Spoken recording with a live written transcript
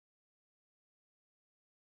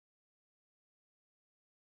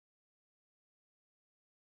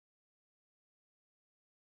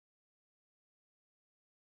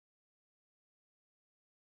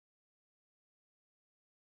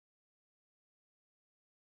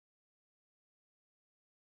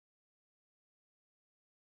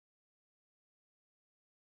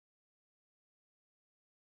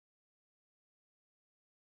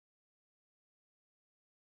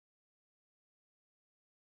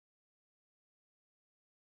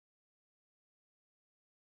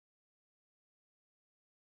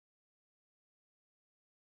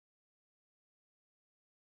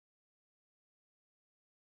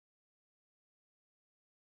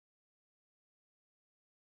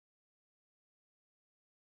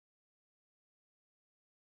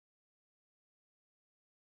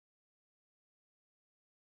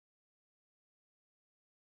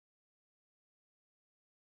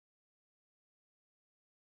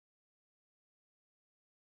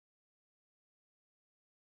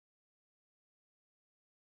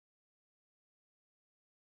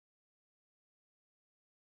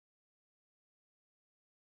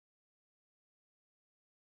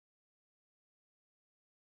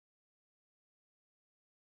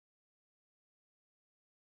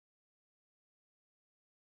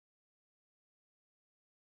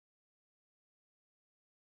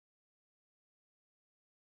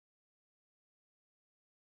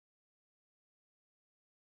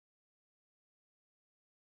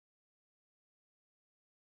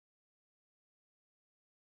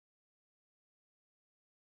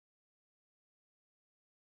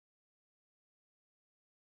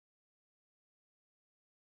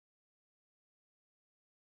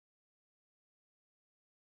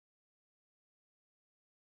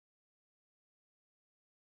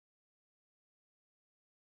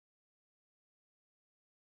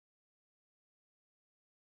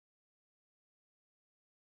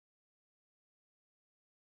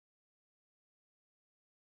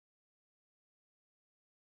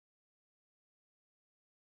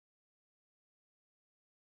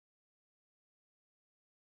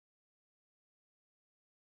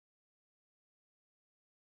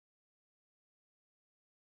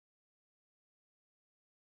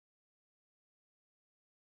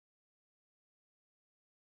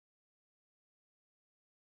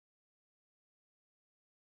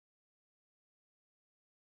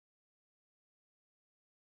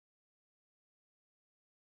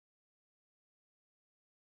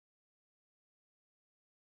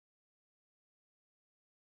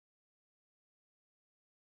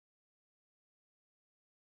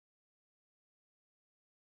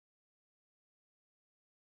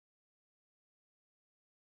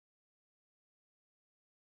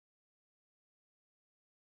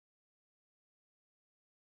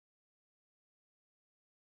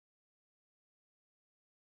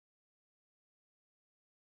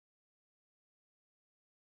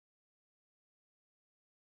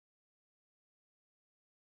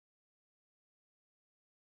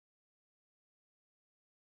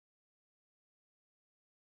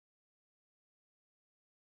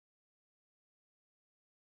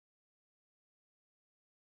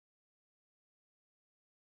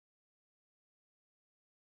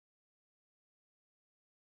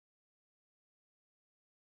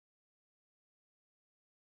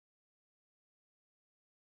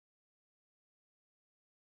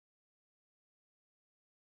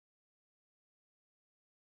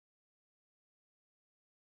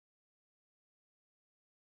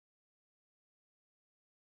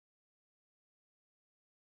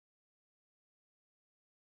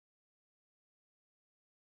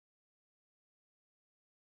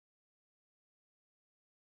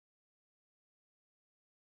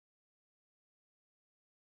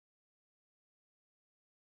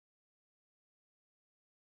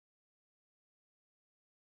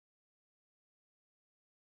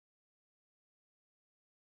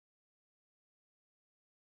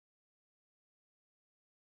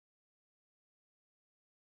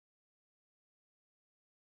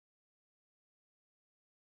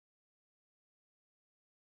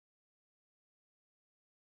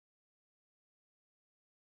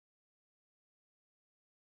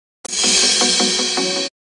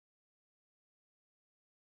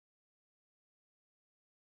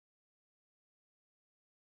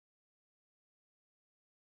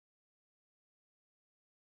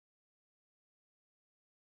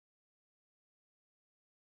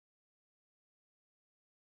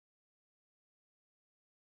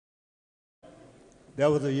There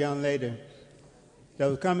was a young lady that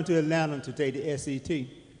was coming to Atlanta to take the SET.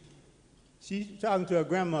 She's talking to her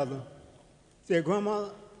grandmother. Said, "Grandma,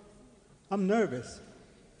 I'm nervous.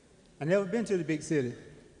 I never been to the big city."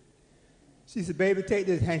 She said, "Baby, take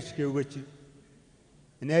this handkerchief with you.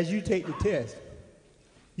 And as you take the test,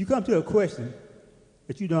 you come to a question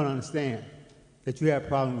that you don't understand, that you have a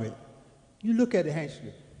problem with. You look at the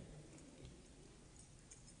handkerchief."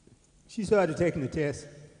 She started taking the test.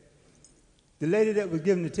 The lady that was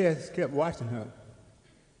giving the test kept watching her.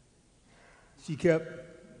 She kept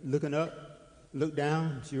looking up, look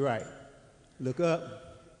down, she right. Look up,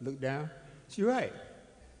 look down, she right.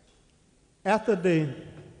 After the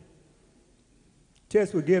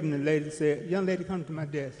test was given, the lady said, "Young lady, come to my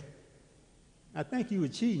desk. I think you were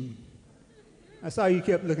cheating. I saw you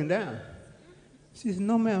kept looking down." She said,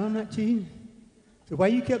 "No, ma'am, I'm not cheating." So why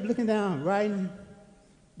you kept looking down, writing,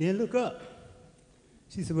 then look up?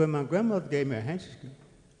 She said, "Well, my grandmother gave me a handkerchief,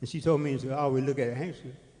 and she told me to always look at the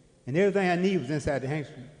handkerchief, and everything I need was inside the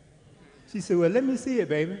handkerchief." She said, "Well, let me see it,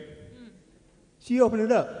 baby." She opened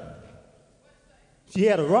it up. She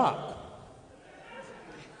had a rock.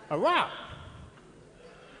 A rock.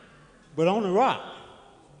 But on the rock,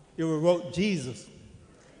 it was wrote Jesus.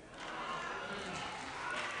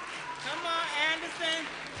 Come on, Anderson.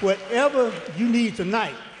 Whatever you need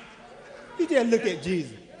tonight, you just look at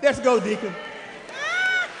Jesus. Let's go, Deacon.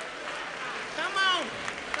 Come on.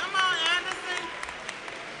 Come on, Anderson.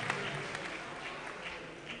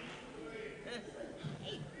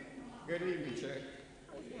 Good evening, church.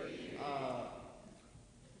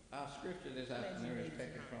 Our scripture this afternoon is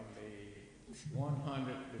taken from the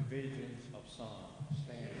 100 divisions of Psalms,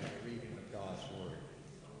 stand for the reading of God's word.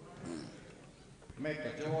 Make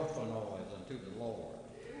a joyful noise unto the Lord,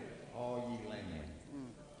 all ye land.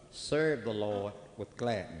 Serve the Lord with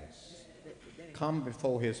gladness. Come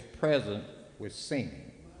before his presence with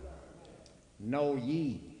singing. Know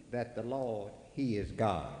ye that the Lord, he is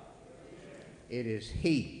God. It is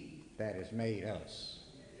he that has made us,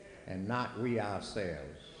 and not we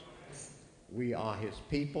ourselves. We are his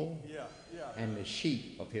people and the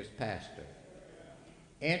sheep of his pasture.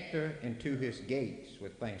 Enter into his gates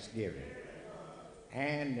with thanksgiving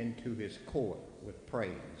and into his court with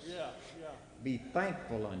praise. Be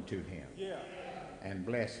thankful unto him and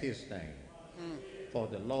bless his name. For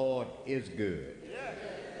the Lord is good.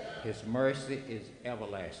 His mercy is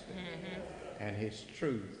everlasting, and his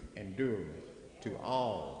truth endureth to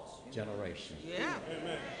all generations.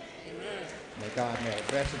 Amen. May God may a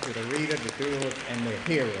blessing to the reader, the doers, and the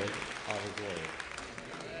hearers of his word.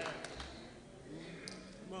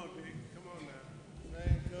 Come on, Dick. Come on now.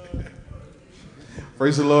 Thank God.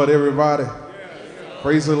 Praise the Lord, everybody.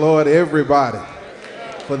 Praise the Lord, everybody.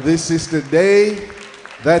 For this is the day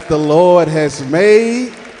that the Lord has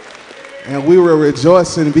made, and we will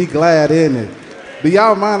rejoice and be glad in it. Do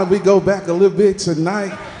y'all mind if we go back a little bit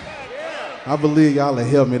tonight? I believe y'all will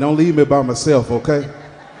help me. Don't leave me by myself, okay?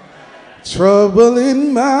 Trouble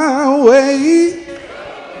in my way.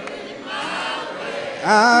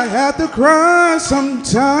 I have to cry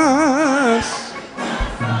sometimes.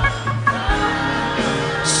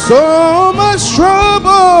 So much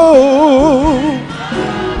trouble.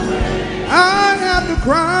 I have to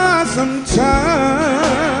cry sometimes.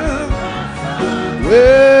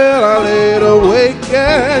 Well, I laid awake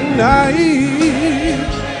at night,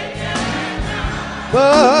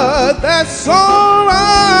 but that's all right.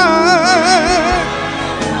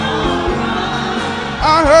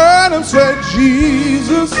 I heard him say,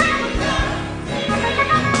 Jesus,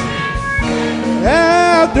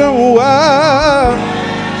 after a while,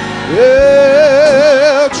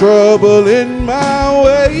 yeah, trouble in my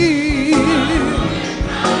way.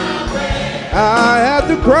 I have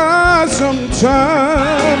to cry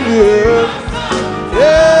sometime,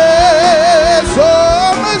 yeah, so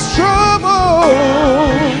much trouble.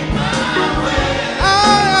 I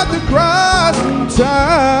have to cry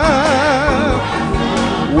sometime.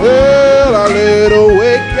 Well, I lay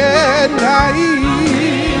awake at night,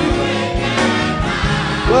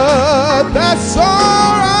 but that's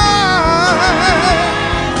all right.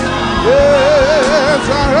 Yes,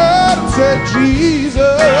 I heard him say,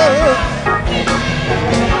 Jesus,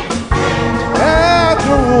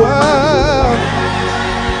 after a while,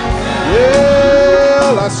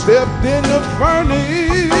 well, I stepped in the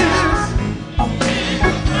furnace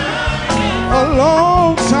a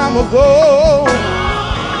long time ago.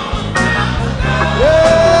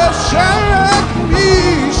 Yeah, shine me,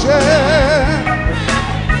 shine,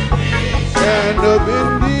 and the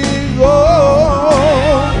Bendigo.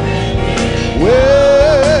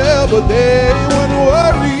 Well, but they wouldn't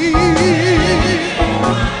worry.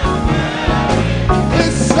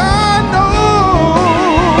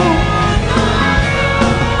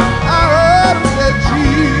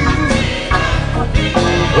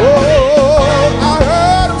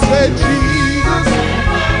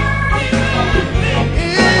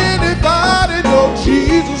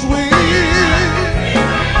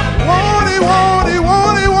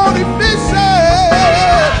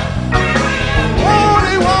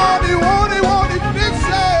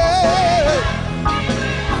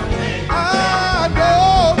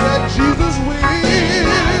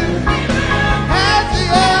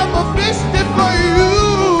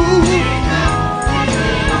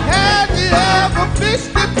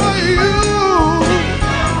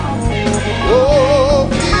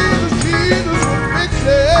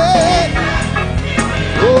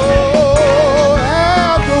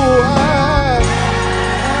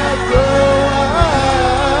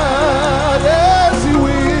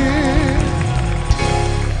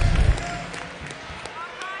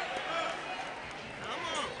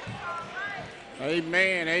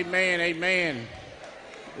 Amen.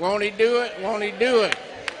 Won't he do it? Won't he do it?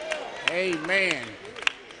 Amen.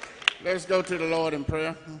 Let's go to the Lord in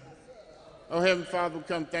prayer. Oh, Heavenly Father, we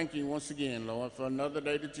come thank you once again, Lord, for another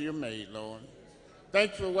day that you have made, Lord.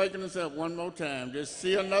 Thank you for waking us up one more time. Just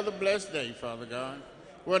see another blessed day, Father God.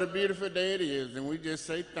 What a beautiful day it is, and we just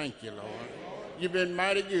say thank you, Lord. You've been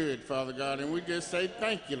mighty good, Father God, and we just say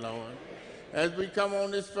thank you, Lord. As we come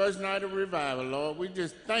on this first night of revival, Lord, we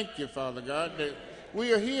just thank you, Father God, that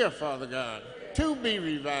we are here, Father God, to be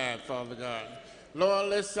revived, Father God. Lord,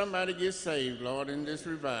 let somebody get saved, Lord, in this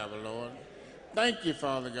revival, Lord. Thank you,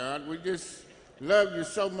 Father God. We just love you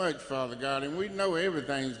so much, Father God, and we know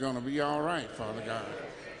everything's going to be all right, Father God.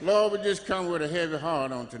 Lord, we just come with a heavy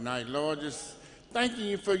heart on tonight, Lord, just thanking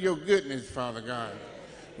you for your goodness, Father God.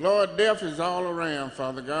 Lord, death is all around,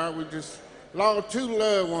 Father God. We just lost 2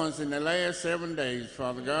 loved ones in the last 7 days,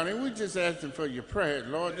 Father God, and we just asking for your prayers,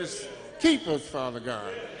 Lord. Just keep us, Father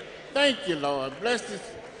God. Thank you, Lord. Bless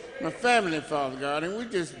my family, Father God, and we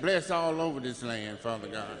just bless all over this land, Father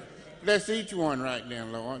God. Bless each one right now,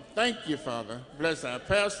 Lord. Thank you, Father. Bless our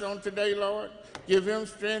pastor on today, Lord. Give him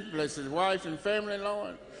strength. Bless his wife and family,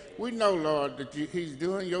 Lord. We know, Lord, that he's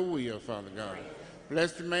doing your will, Father God.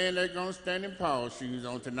 Bless the man that's going to stand in Paul's shoes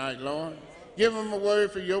on tonight, Lord. Give him a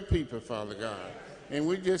word for your people, Father God. And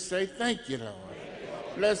we just say thank you, Lord.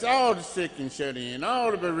 Bless all the sick and shut in,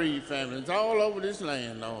 all the bereaved families all over this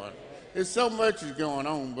land, Lord. There's so much is going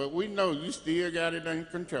on, but we know you still got it in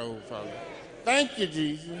control, Father. Thank you,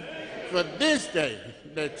 Jesus, for this day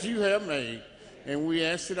that you have made. And we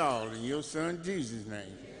ask it all in your son Jesus'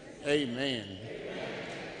 name. Amen. Yeah.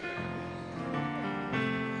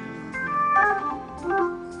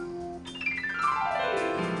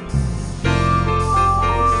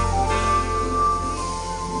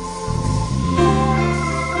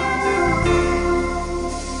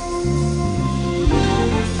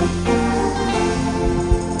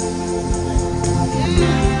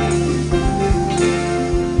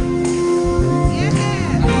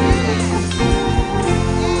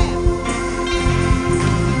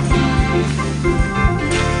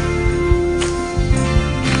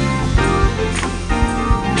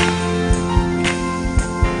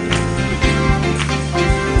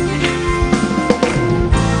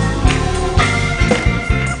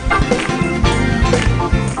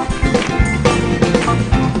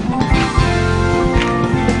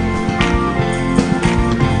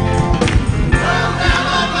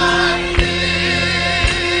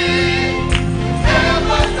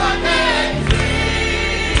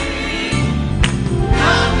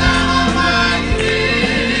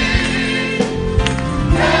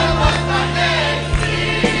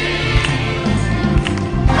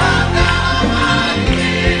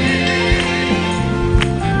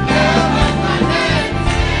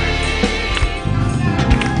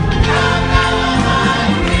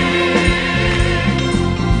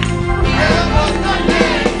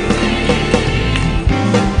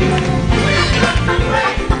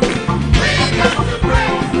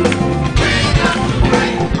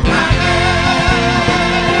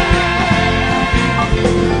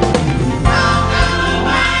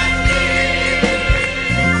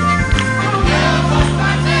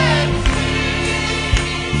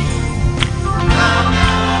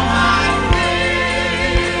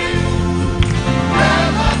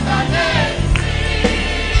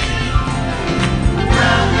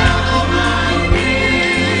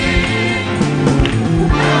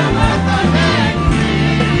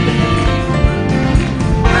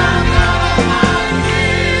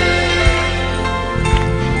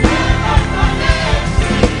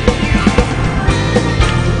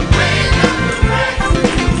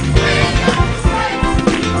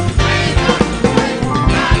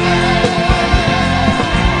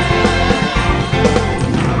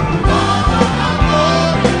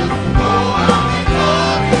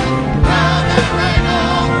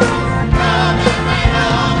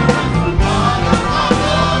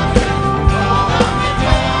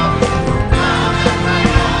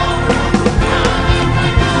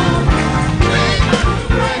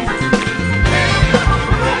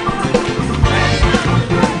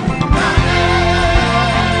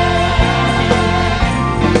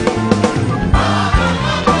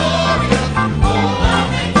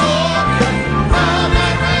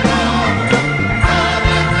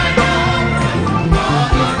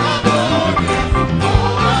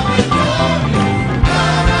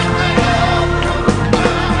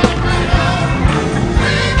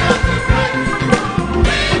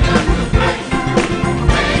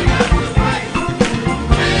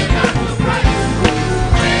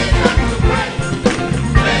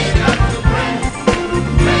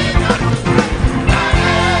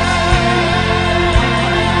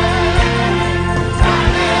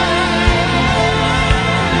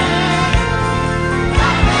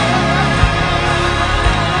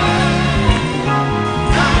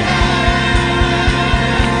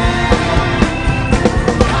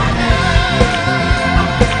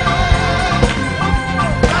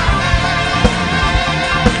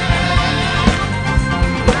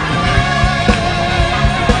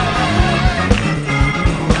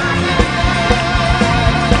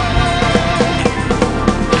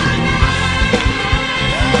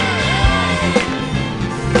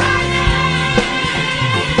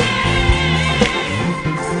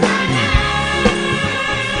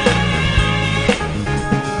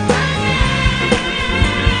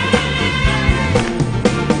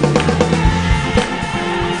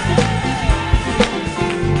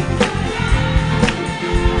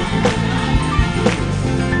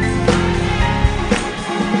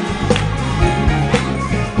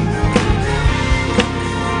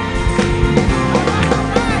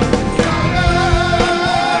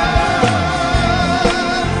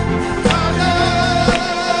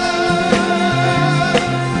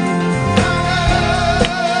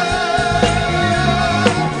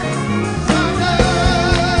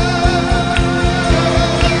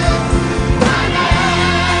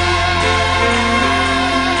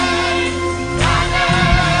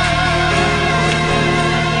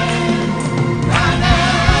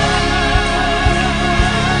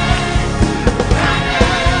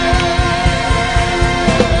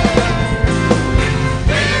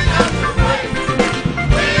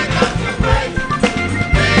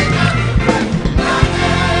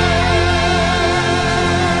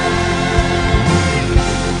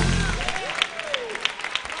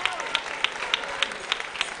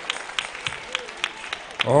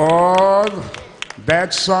 Oh,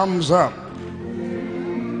 that sums up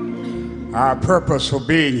our purpose for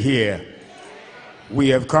being here. We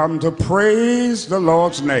have come to praise the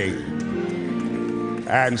Lord's name.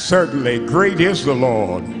 And certainly great is the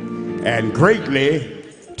Lord and greatly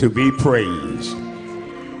to be praised.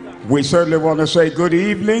 We certainly want to say good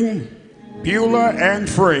evening, Beulah and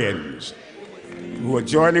friends who are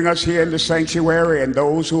joining us here in the sanctuary and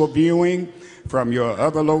those who are viewing from your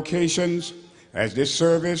other locations. As this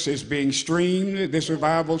service is being streamed, this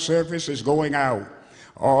revival service is going out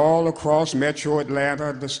all across Metro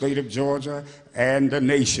Atlanta, the state of Georgia, and the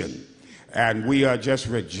nation. And we are just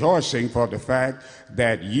rejoicing for the fact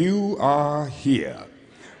that you are here.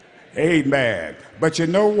 Amen. But you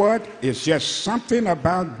know what? It's just something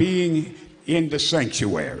about being in the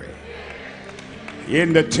sanctuary,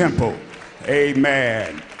 in the temple.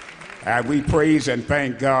 Amen. And we praise and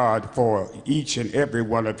thank God for each and every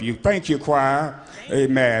one of you. Thank you, choir.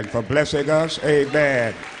 Amen. For blessing us.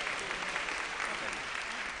 Amen.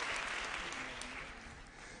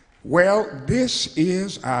 Well, this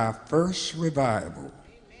is our first revival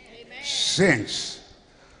since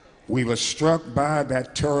we were struck by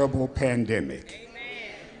that terrible pandemic.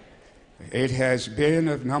 It has been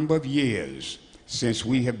a number of years since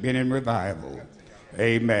we have been in revival.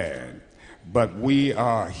 Amen. But we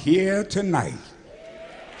are here tonight.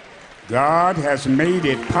 God has made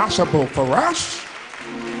it possible for us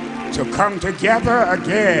to come together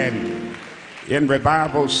again in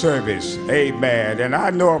revival service. Amen. And I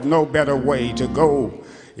know of no better way to go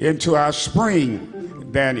into our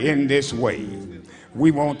spring than in this way. We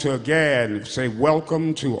want to again say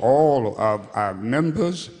welcome to all of our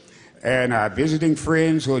members and our visiting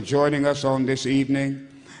friends who are joining us on this evening.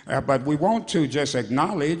 But we want to just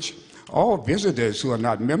acknowledge all visitors who are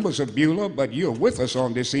not members of Beulah, but you're with us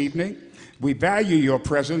on this evening. We value your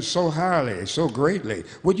presence so highly, so greatly.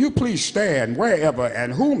 Would you please stand wherever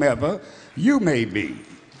and whomever you may be?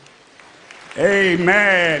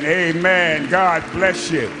 Amen, amen. God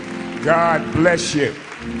bless you. God bless you.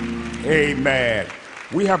 Amen.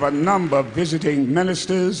 We have a number of visiting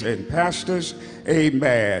ministers and pastors.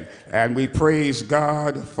 Amen. And we praise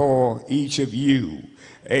God for each of you.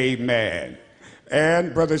 Amen.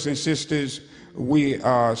 And brothers and sisters, we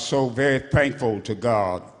are so very thankful to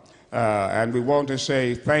God. And we want to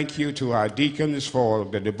say thank you to our deacons for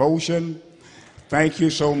the devotion. Thank you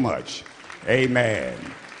so much. Amen.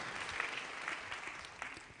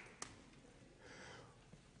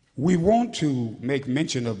 We want to make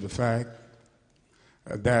mention of the fact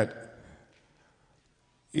that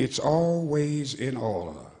it's always in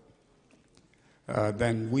order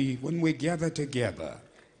when we gather together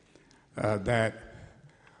that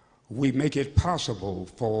we make it possible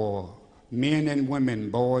for men and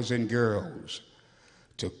women, boys and girls,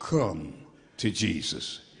 to come to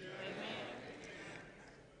Jesus.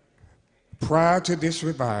 Prior to this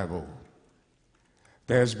revival,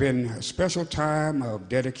 there's been a special time of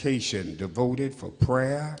dedication devoted for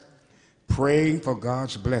prayer, praying for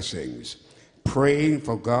God's blessings, praying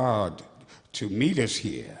for God to meet us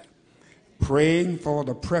here, praying for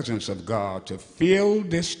the presence of God to fill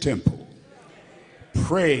this temple,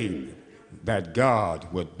 praying that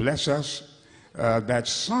God would bless us, that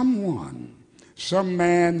someone, some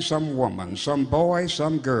man, some woman, some boy,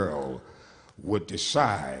 some girl would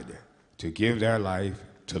decide to give their life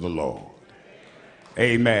to the Lord.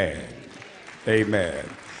 Amen. Amen.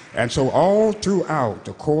 And so all throughout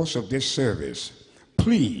the course of this service,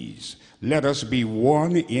 please let us be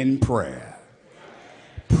one in prayer,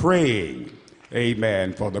 praying,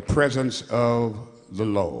 amen, for the presence of the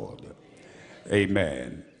Lord.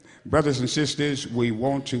 Amen. Brothers and sisters, we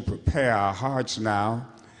want to prepare our hearts now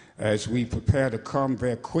as we prepare to come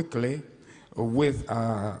very quickly with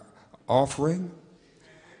our offering.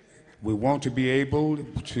 We want to be able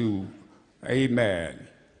to, amen,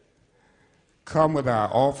 come with our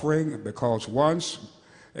offering, because once,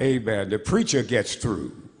 amen, the preacher gets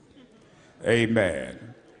through,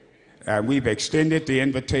 amen, and we've extended the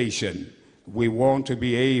invitation, we want to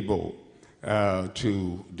be able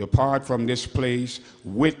to depart from this place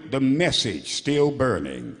with the message still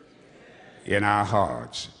burning in our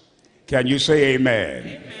hearts. Can you say amen?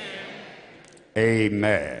 Amen.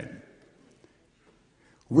 Amen.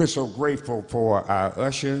 We're so grateful for our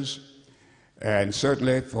ushers and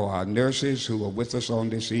certainly for our nurses who are with us on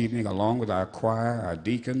this evening, along with our choir, our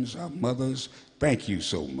deacons, our mothers. Thank you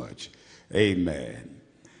so much. Amen.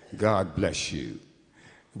 God bless you.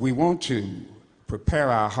 We want to prepare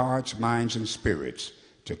our hearts, minds, and spirits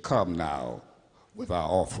to come now with our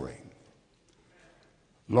offering.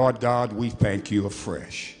 Lord God, we thank you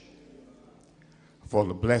afresh for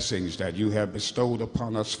the blessings that you have bestowed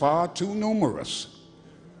upon us, far too numerous,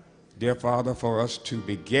 dear Father, for us to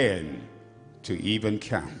begin to even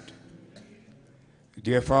count.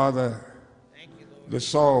 Dear Father, the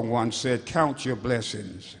song once said, count your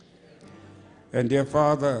blessings. And dear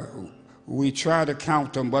Father, we try to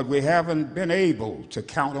count them, but we haven't been able to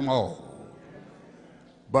count them all.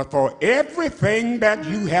 But for everything that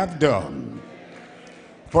you have done,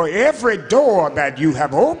 for every door that you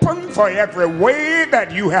have opened, for every way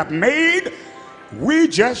that you have made, we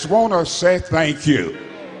just want to say thank you.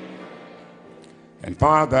 And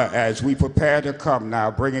Father, as we prepare to come now,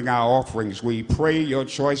 bringing our offerings, we pray your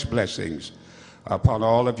choice blessings upon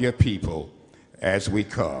all of your people as we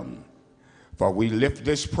come. For we lift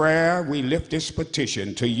this prayer, we lift this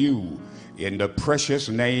petition to you in the precious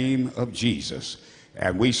name of Jesus.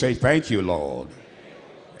 And we say thank you, Lord.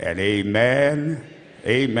 And amen,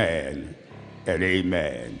 amen, and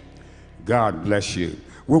amen. God bless you.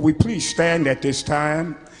 Will we please stand at this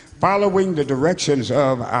time, following the directions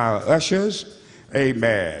of our ushers,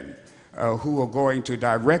 amen, who are going to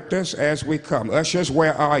direct us as we come. Ushers,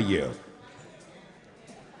 where are you?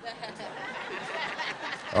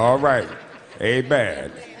 All right.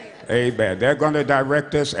 Amen. Amen. They're going to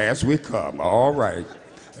direct us as we come. All right.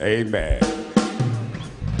 Amen.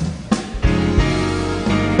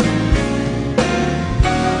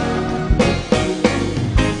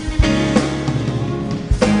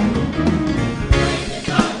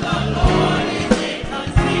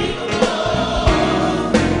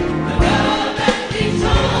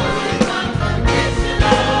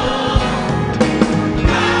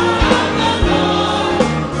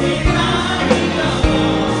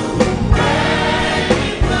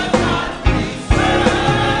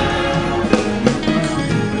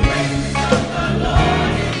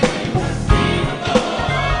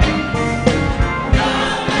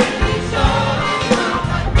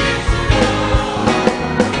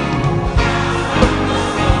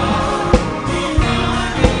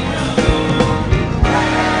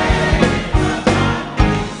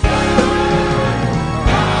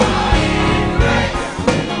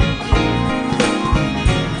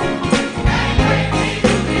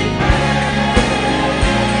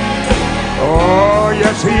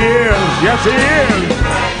 Yes, he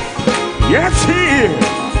is. Yes, he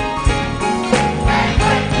is.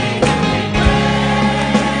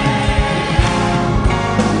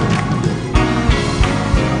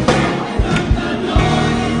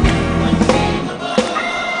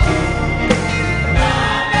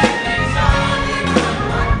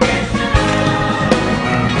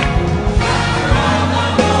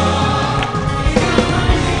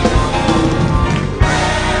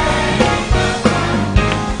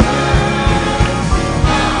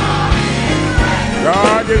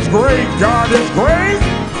 God is great. God is great.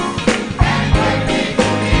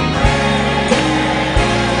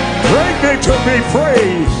 Greatly to be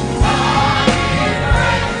praised.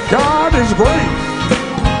 God is great.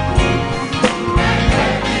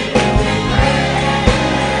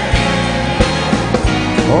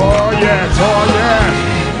 Oh yes, oh yes.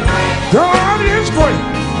 God is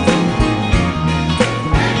great.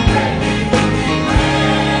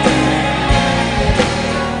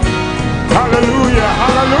 Hallelujah,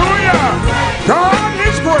 hallelujah. God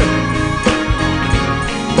is great.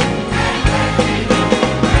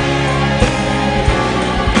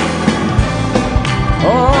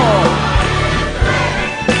 Oh,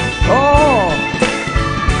 oh,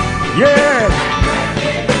 yes.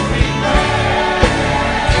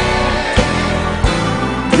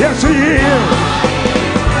 Yes, he is.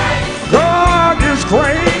 God is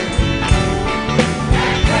great.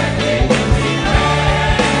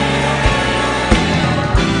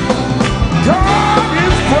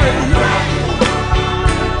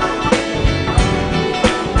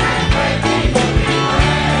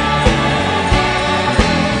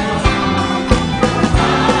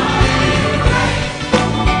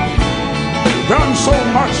 Done so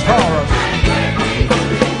much for us.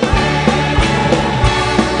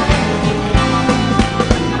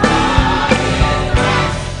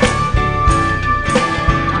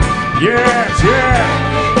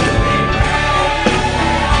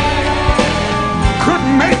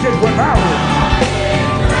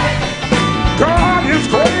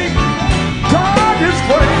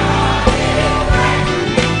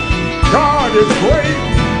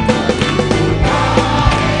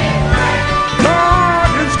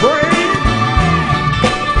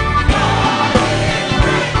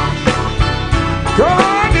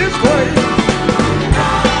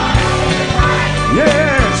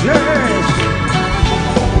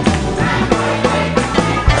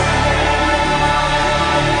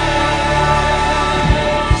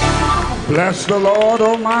 Bless the Lord,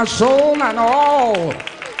 O my soul, and all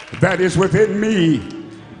that is within me.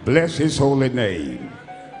 Bless his holy name.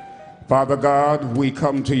 Father God, we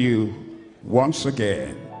come to you once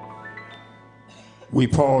again. We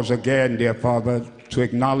pause again, dear Father, to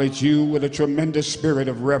acknowledge you with a tremendous spirit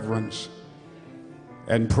of reverence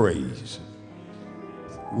and praise.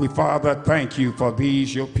 We, Father, thank you for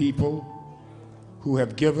these, your people, who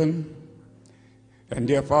have given. And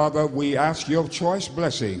dear Father, we ask your choice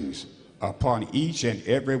blessings upon each and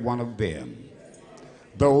every one of them.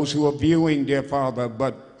 Those who are viewing, dear Father,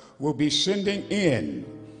 but will be sending in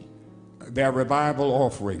their revival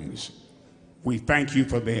offerings, we thank you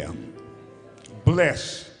for them.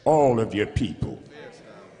 Bless all of your people.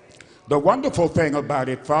 The wonderful thing about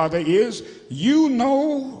it, Father, is you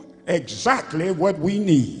know exactly what we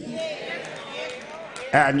need.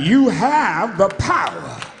 And you have the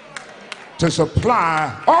power to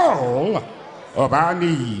supply all of our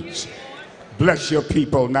needs. Bless your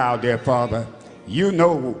people now, dear Father. You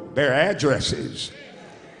know their addresses.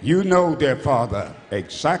 You know, dear Father,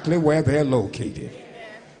 exactly where they're located.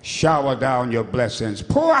 Shower down your blessings.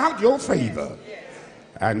 Pour out your favor.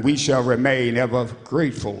 And we shall remain ever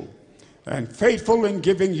grateful and faithful in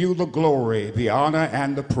giving you the glory, the honor,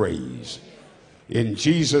 and the praise. In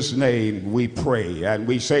Jesus' name we pray, and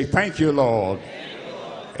we say thank you, Lord,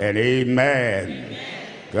 and amen.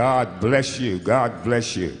 God bless you. God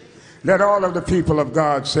bless you. Let all of the people of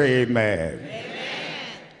God say amen.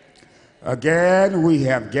 Again, we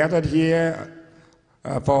have gathered here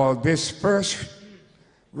for this first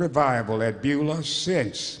revival at Beulah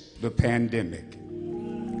since the pandemic.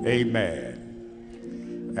 Amen.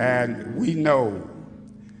 And we know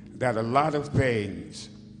that a lot of things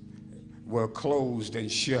were closed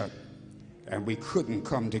and shut, and we couldn't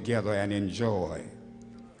come together and enjoy.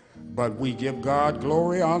 But we give God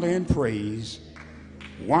glory, honor, and praise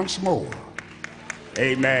once more.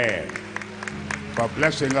 Amen. For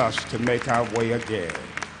blessing us to make our way again.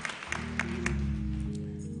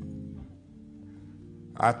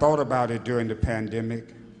 I thought about it during the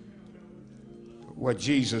pandemic, what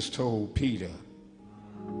Jesus told Peter.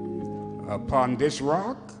 Upon this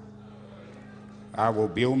rock, I will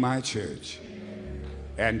build my church,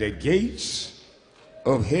 and the gates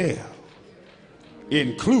of hell,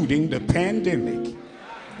 including the pandemic,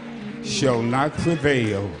 shall not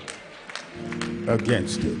prevail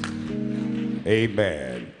against it.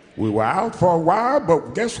 Amen. We were out for a while,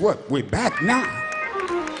 but guess what? We're back now.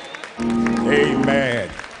 Amen.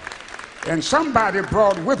 And somebody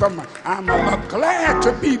brought with them, I'm glad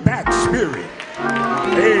to be back spirit.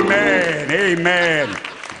 Amen. Amen.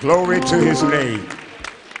 Glory to his name.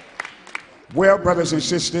 Well, brothers and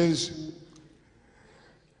sisters,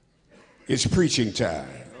 it's preaching time.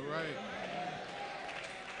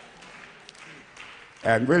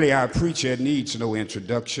 And really, our preacher needs no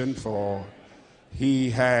introduction, for he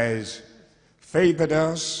has favored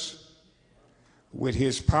us with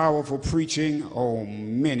his powerful preaching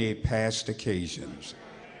on many past occasions.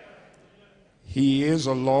 He is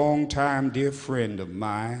a longtime dear friend of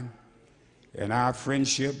mine, and our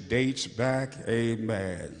friendship dates back,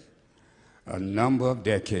 amen, a number of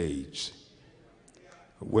decades.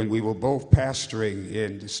 When we were both pastoring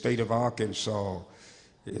in the state of Arkansas,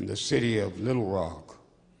 in the city of Little Rock.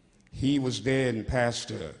 He was then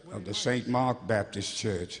pastor of the St. Mark Baptist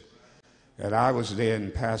Church, and I was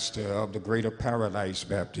then pastor of the Greater Paradise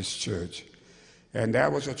Baptist Church. And there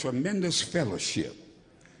was a tremendous fellowship,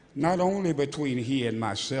 not only between he and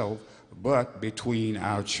myself, but between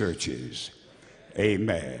our churches.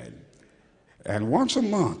 Amen. And once a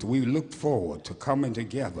month, we looked forward to coming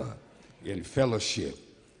together in fellowship.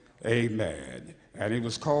 Amen. And it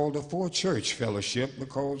was called the Four Church Fellowship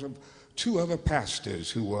because of two other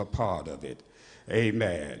pastors who were a part of it.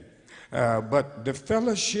 Amen. But the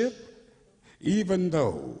fellowship, even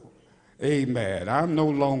though, amen, I'm no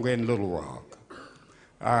longer in Little Rock,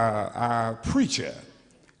 our preacher,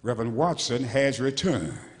 Reverend Watson, has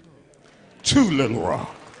returned to Little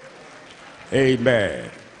Rock.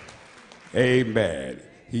 Amen. Amen.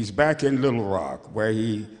 He's back in Little Rock where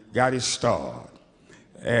he got his start.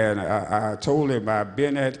 And I told him I've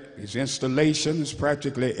been at his installations,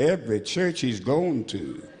 practically every church he's gone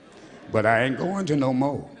to, but I ain't going to no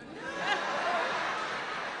more.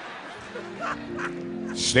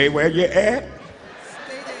 Stay where you're at.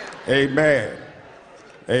 Amen.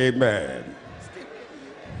 Amen.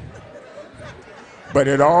 But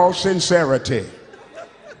in all sincerity,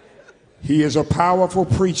 he is a powerful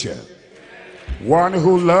preacher, one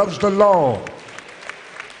who loves the Lord.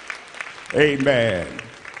 Amen.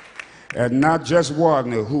 And not just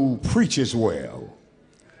one who preaches well,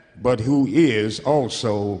 but who is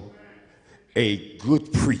also a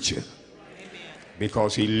good preacher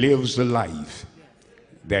because he lives the life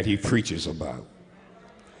that he preaches about.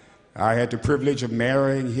 I had the privilege of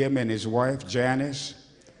marrying him and his wife, Janice.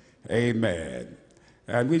 Amen.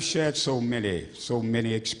 And we've shared so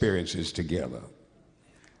many experiences together.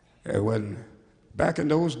 And when back in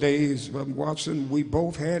those days, Watson, we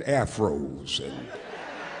both had afros. And,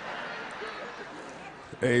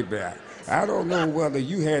 amen. I don't know whether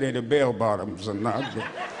you had any bell bottoms or not, but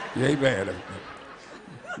amen.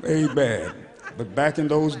 Amen. But back in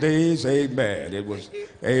those days, amen, it was,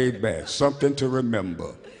 amen, something to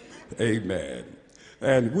remember. Amen.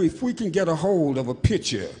 And if we can get a hold of a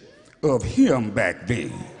picture of him back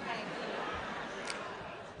then,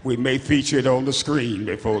 we may feature it on the screen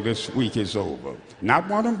before this week is over. Not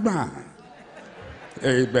one of mine.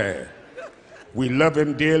 Amen. We love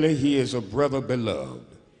him dearly. He is a brother beloved.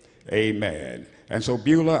 Amen. And so,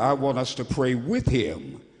 Beulah, I want us to pray with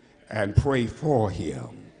him and pray for him.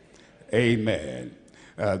 Amen.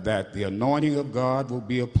 That the anointing of God will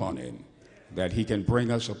be upon him, that he can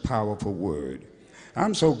bring us a powerful word.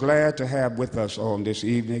 I'm so glad to have with us on this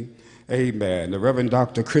evening, amen, the Reverend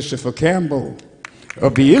Dr. Christopher Campbell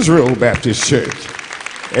of the Israel Baptist Church.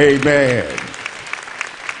 Amen.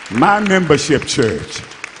 My membership church.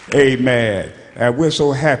 Amen. And we're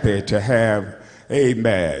so happy to have,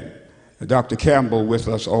 amen, Dr. Campbell with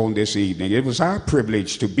us on this evening. It was our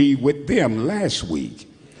privilege to be with them last week.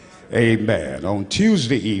 Amen. On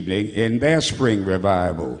Tuesday evening in their spring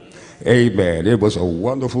revival. Amen. It was a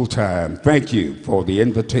wonderful time. Thank you for the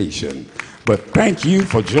invitation. But thank you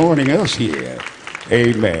for joining us here.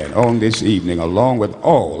 Amen. On this evening, along with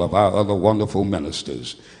all of our other wonderful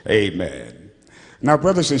ministers. Amen. Now,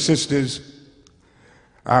 brothers and sisters,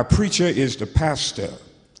 our preacher is the pastor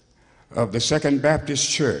of the Second Baptist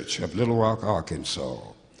Church of Little Rock, Arkansas.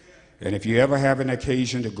 And if you ever have an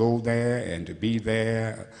occasion to go there and to be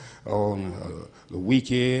there on the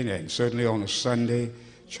weekend and certainly on a Sunday,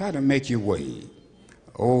 try to make your way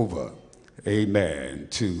over, amen,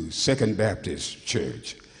 to Second Baptist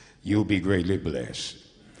Church. You'll be greatly blessed.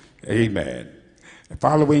 Amen.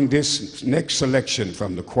 Following this next selection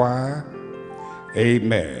from the choir,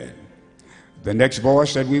 amen, the next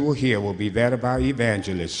voice that we will hear will be that of our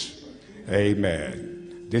evangelist,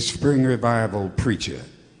 amen, this spring revival preacher,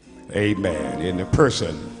 amen, in the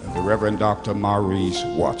person of the Reverend Dr. Maurice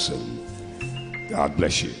Watson. God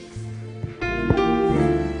bless you.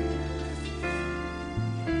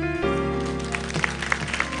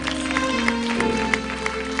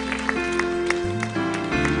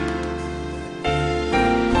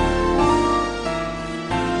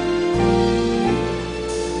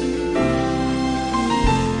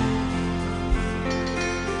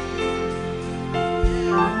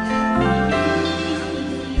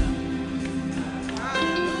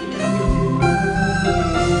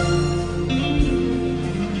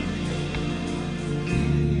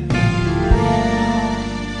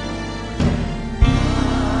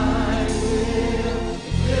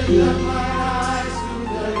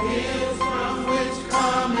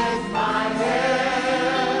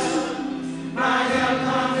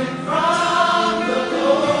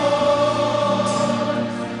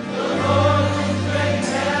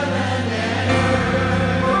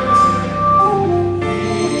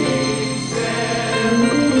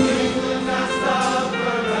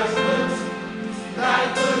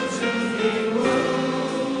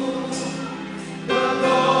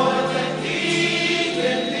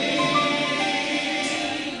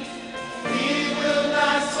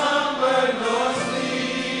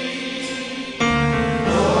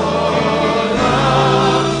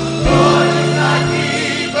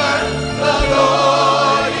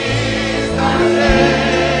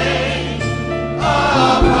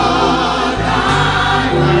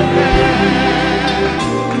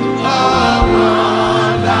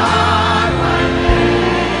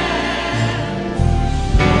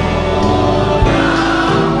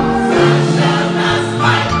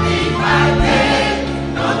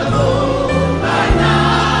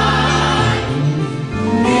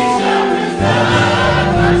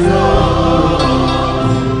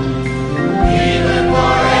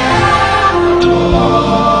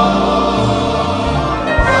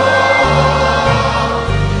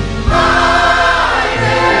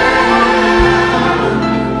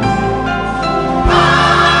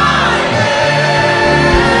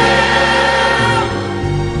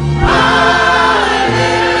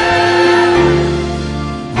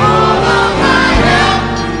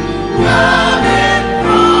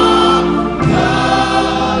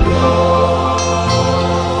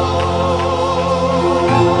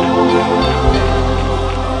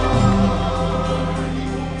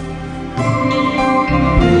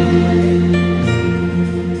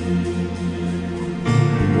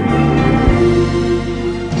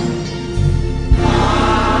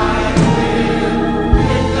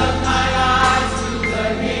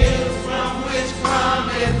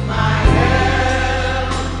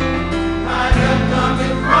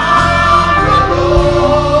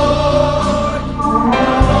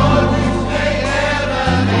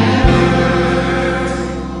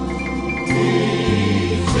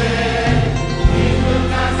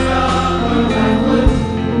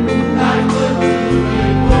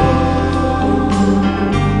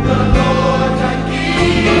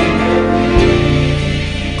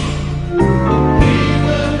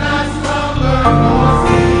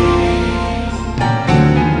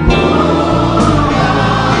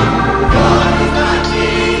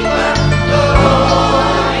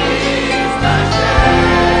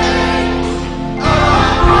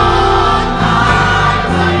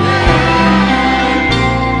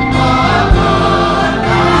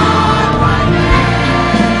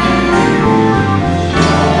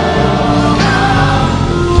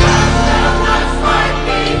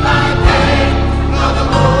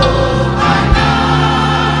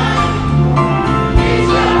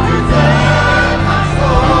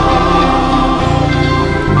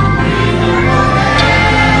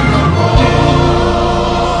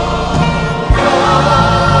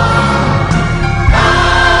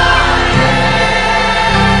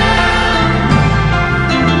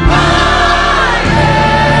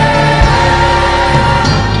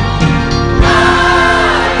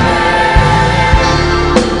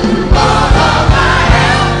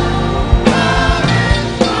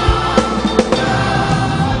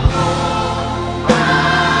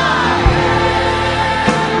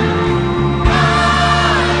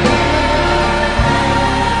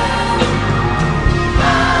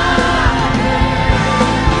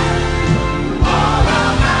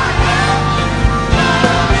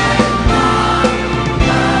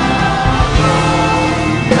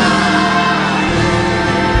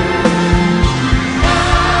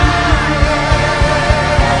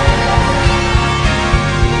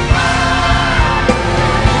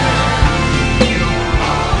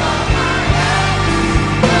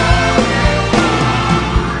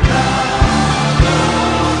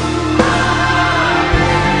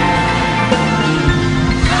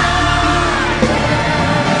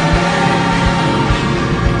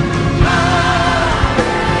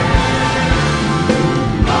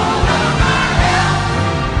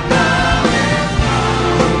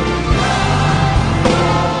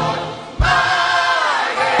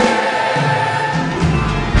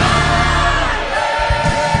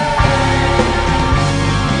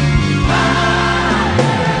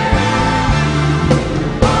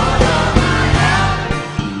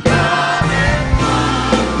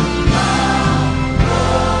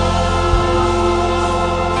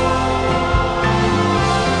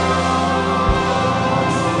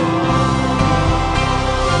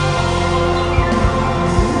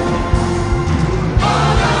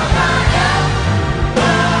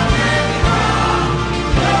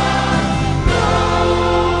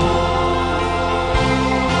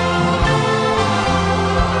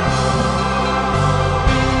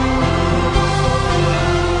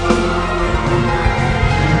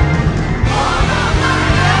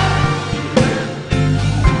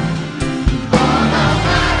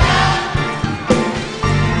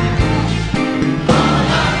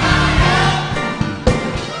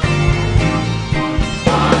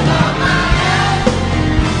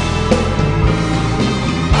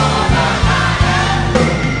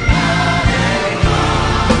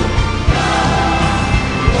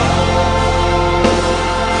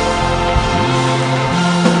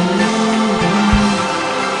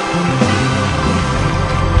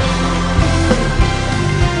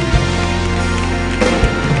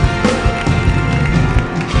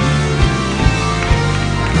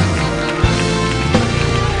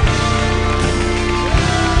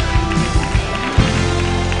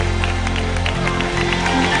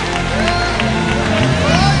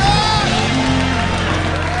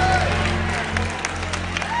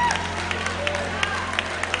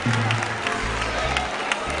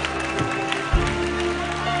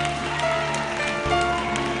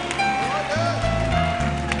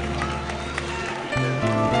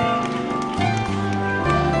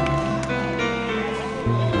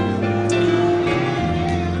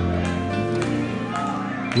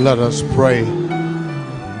 Let us pray.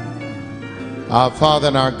 Our Father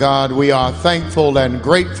and our God, we are thankful and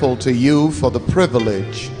grateful to you for the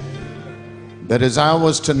privilege that is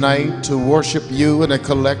ours tonight to worship you in a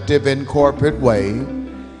collective and corporate way.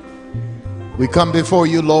 We come before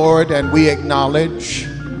you, Lord, and we acknowledge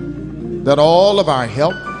that all of our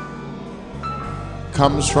help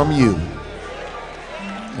comes from you.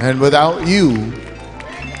 And without you,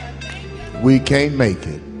 we can't make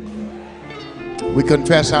it. We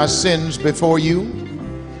confess our sins before you.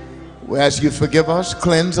 We ask you to forgive us,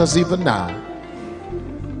 cleanse us even now.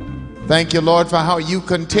 Thank you, Lord, for how you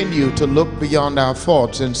continue to look beyond our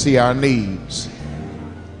faults and see our needs.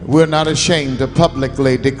 We're not ashamed to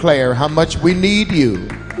publicly declare how much we need you,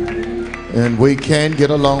 and we can't get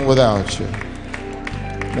along without you.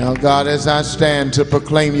 Now, God, as I stand to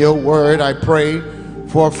proclaim your word, I pray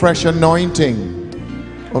for a fresh anointing,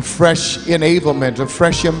 a fresh enablement, a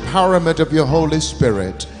fresh empowerment of your Holy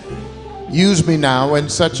Spirit. Use me now in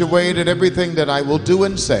such a way that everything that I will do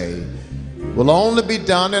and say will only be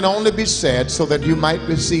done and only be said so that you might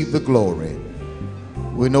receive the glory.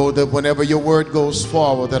 We know that whenever your word goes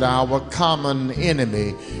forward, that our common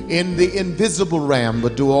enemy in the invisible realm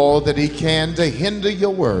would do all that he can to hinder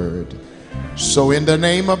your word. So in the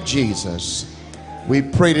name of Jesus, we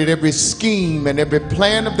pray that every scheme and every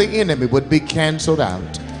plan of the enemy would be canceled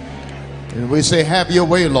out. And we say, have your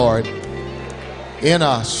way, Lord, in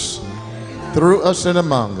us, through us and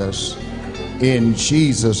among us. In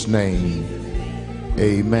Jesus' name,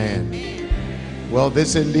 amen. Well,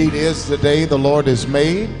 this indeed is the day the Lord has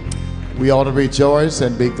made. We ought to rejoice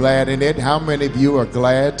and be glad in it. How many of you are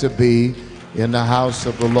glad to be in the house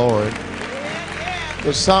of the Lord?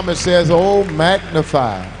 The psalmist says, oh,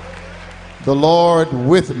 magnify the Lord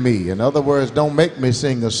with me. In other words, don't make me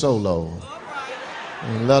sing a solo.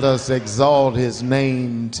 And let us exalt his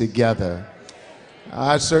name together.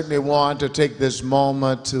 I certainly want to take this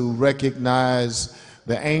moment to recognize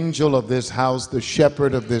the angel of this house, the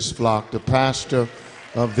shepherd of this flock, the pastor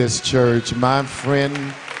of this church, my friend,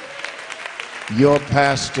 your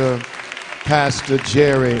pastor, Pastor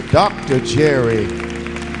Jerry, Dr. Jerry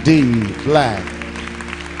D. Black.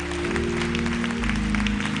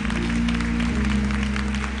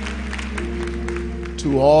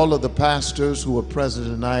 To all of the pastors who are present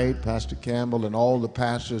tonight, Pastor Campbell and all the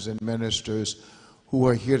pastors and ministers who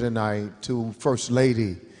are here tonight, to First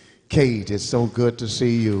Lady Kate, it's so good to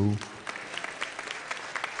see you.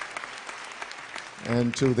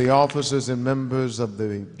 And to the officers and members of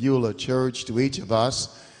the Beulah Church, to each of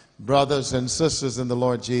us, brothers and sisters in the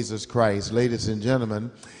Lord Jesus Christ, ladies and gentlemen,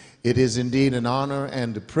 it is indeed an honor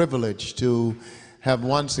and a privilege to have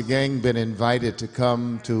once again been invited to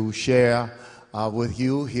come to share with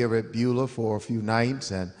you here at Beulah for a few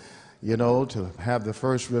nights, and you know, to have the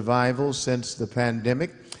first revival since the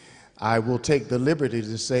pandemic. I will take the liberty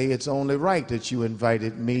to say it's only right that you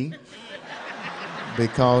invited me,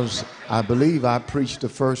 because I believe I preached the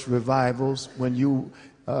first revivals when you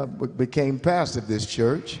became pastor of this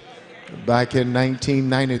church back in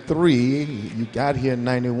 1993. You got here in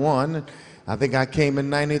 91. I think I came in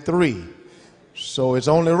 93. So it's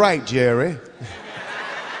only right, Jerry,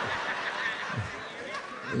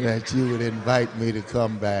 that you would invite me to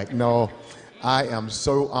come back. No, I am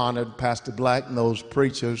so honored. Pastor Black knows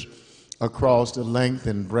preachers across the length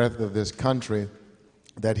and breadth of this country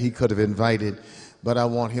that he could have invited, but I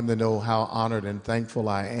want him to know how honored and thankful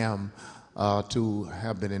I am to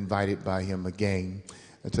have been invited by him again.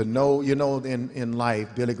 To know, you know, in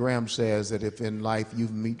life, Billy Graham says that if in life you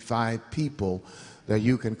meet 5 people that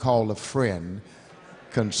you can call a friend,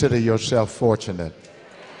 consider yourself fortunate.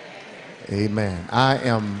 Amen. I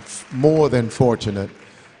am more than fortunate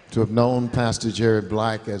to have known Pastor Jerry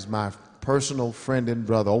Black as my personal friend and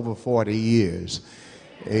brother over 40 years.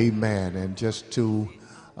 Amen. And just to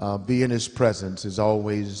be in his presence is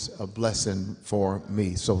always a blessing for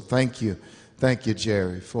me. So thank you,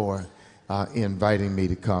 Jerry, for inviting me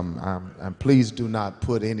to come. And please do not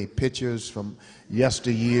put any pictures from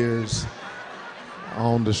yesteryears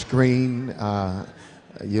on the screen.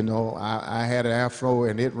 You know, I had an afro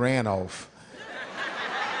and it ran off.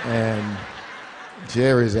 And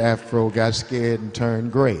Jerry's afro got scared and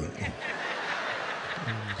turned gray.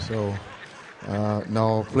 So,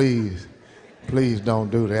 no, please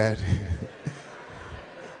don't do that.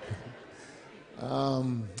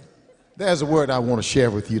 There's a word I want to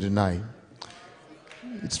share with you tonight.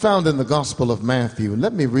 It's found in the Gospel of Matthew.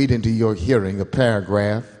 Let me read into your hearing a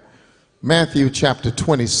paragraph. Matthew chapter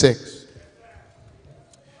 26.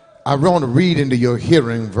 I want to read into your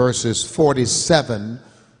hearing verses 47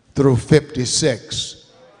 through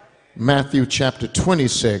 56. Matthew chapter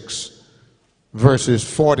 26, verses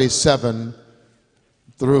 47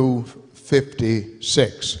 through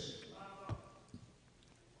 56.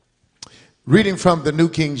 Reading from the New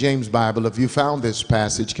King James Bible, if you found this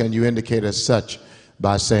passage, can you indicate as such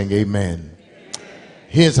by saying amen?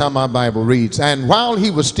 Here's how my Bible reads. And while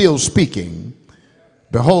he was still speaking,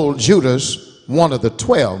 behold, Judas, one of the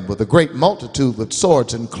 12, with a great multitude with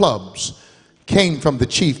swords and clubs, came from the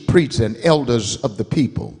chief priests and elders of the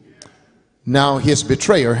people. Now his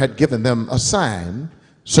betrayer had given them a sign,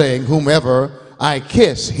 saying, whomever I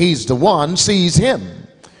kiss, he's the one, seize him.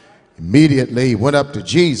 Immediately he went up to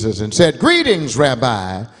Jesus and said, greetings,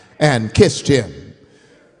 Rabbi, and kissed him.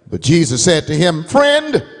 But Jesus said to him,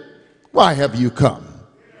 friend, why have you come?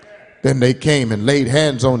 Then they came and laid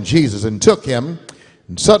hands on Jesus and took him.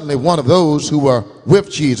 And suddenly one of those who were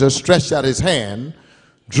with Jesus stretched out his hand,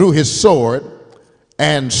 drew his sword,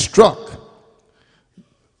 and struck.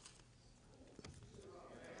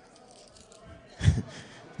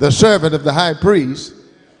 the servant of the high priest,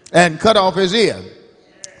 and cut off his ear.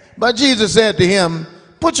 But Jesus said to him,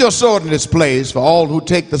 put your sword in its place, for all who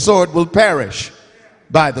take the sword will perish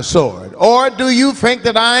by the sword. Or do you think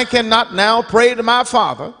that I cannot now pray to my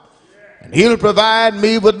Father, and he'll provide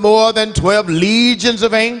me with more than 12 legions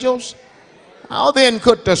of angels? How then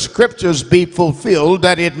could the scriptures be fulfilled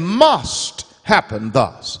that it must happen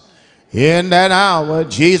thus? In that hour,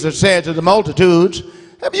 Jesus said to the multitudes,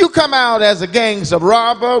 have you come out as a gang of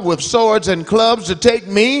robbers with swords and clubs to take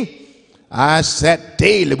me? I sat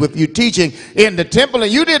daily with you teaching in the temple,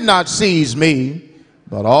 and you did not seize me.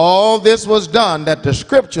 But all this was done that the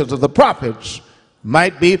scriptures of the prophets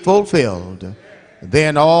might be fulfilled.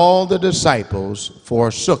 Then all the disciples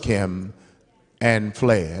forsook him and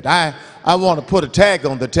fled. I want to put a tag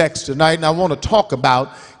on the text tonight, and I want to talk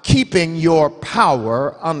about keeping your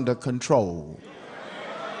power under control.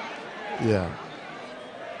 Yeah.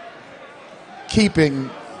 Keeping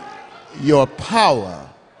your power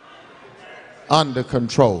under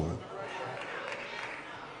control.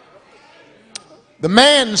 The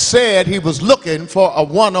man said he was looking for a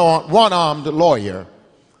one-armed lawyer.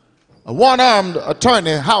 A one-armed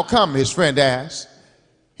attorney. How come, his friend asked.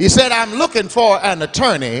 He said, I'm looking for an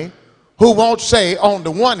attorney who won't say on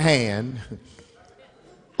the one hand,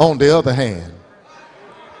 on the other hand.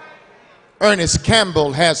 Ernest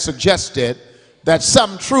Campbell has suggested that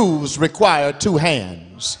some truths require two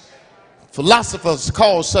hands. Philosophers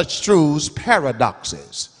call such truths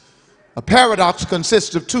paradoxes. A paradox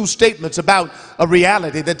consists of two statements about a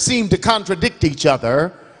reality that seem to contradict each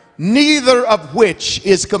other, neither of which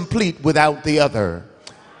is complete without the other.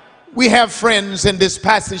 We have, friends, in this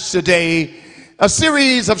passage today, a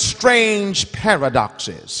series of strange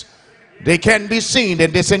paradoxes. They can be seen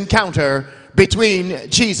in this encounter between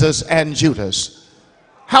Jesus and Judas.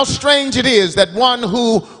 How strange it is that one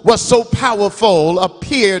who was so powerful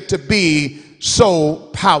appeared to be so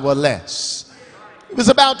powerless. He was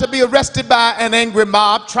about to be arrested by an angry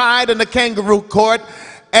mob, tried in a kangaroo court,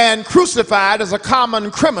 and crucified as a common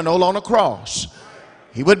criminal on a cross.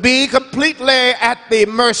 He would be completely at the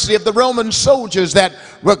mercy of the Roman soldiers that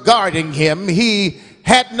were guarding him. He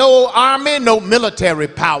had no army, no military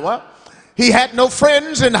power. He had no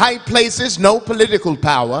friends in high places, no political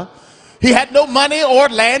power. He had no money or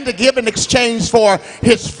land to give in exchange for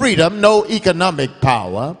his freedom, no economic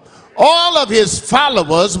power. All of his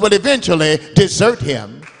followers would eventually desert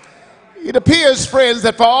him. It appears, friends,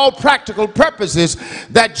 that for all practical purposes,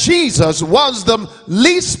 that Jesus was the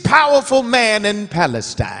least powerful man in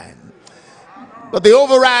Palestine. But the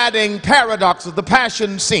overriding paradox of the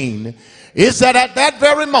passion scene is that at that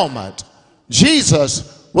very moment,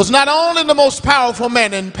 Jesus was not only the most powerful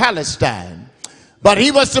man in Palestine, but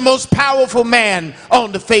he was the most powerful man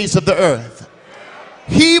on the face of the earth.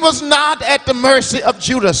 He was not at the mercy of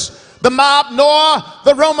Judas, the mob, nor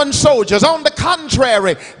the Roman soldiers. On the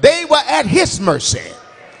contrary, they were at his mercy.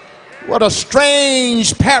 What a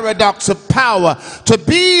strange paradox of power, to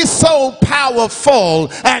be so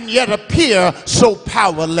powerful and yet appear so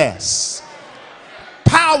powerless.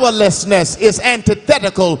 Powerlessness is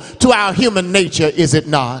antithetical to our human nature, is it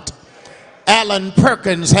not? Alan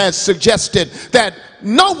Perkins has suggested that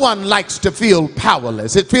no one likes to feel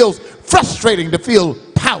powerless. It feels frustrating to feel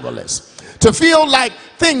powerless. To feel like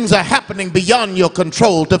things are happening beyond your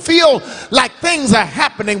control. To feel like things are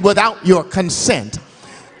happening without your consent.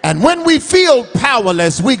 And when we feel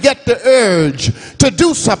powerless, we get the urge to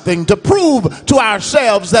do something to prove to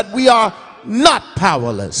ourselves that we are not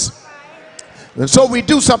powerless. And so we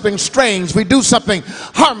do something strange, we do something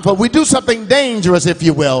harmful, we do something dangerous, if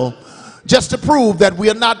you will, just to prove that we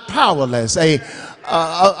are not powerless.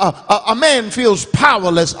 A man feels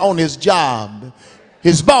powerless on his job.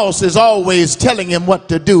 His boss is always telling him what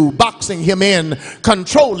to do, boxing him in,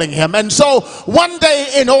 controlling him. And so one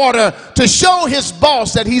day, in order to show his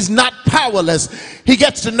boss that he's not powerless, he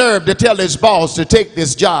gets the nerve to tell his boss to take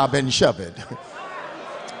this job and shove it.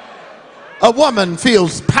 A woman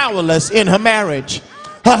feels powerless in her marriage.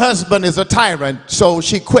 Her husband is a tyrant, so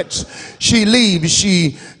she quits. She leaves.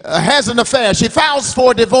 She has an affair. She files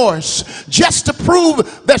for divorce just to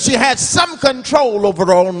prove that she has some control over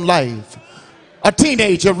her own life. A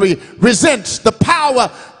teenager resents the power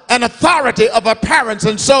and authority of her parents,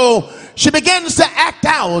 and so she begins to act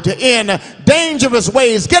out in dangerous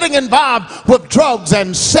ways, getting involved with drugs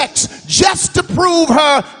and sex just to prove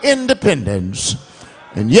her independence.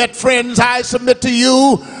 And yet, friends, I submit to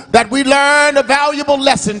you that we learn a valuable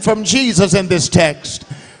lesson from Jesus in this text,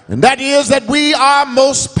 and that is that we are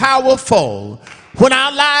most powerful when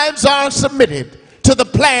our lives are submitted to the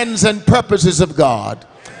plans and purposes of God.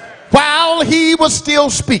 While he was still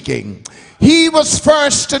speaking, he was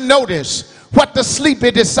first to notice what the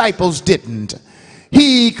sleepy disciples didn't.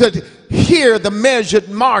 He could hear the measured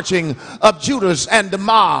marching of Judas and the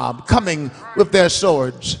mob coming with their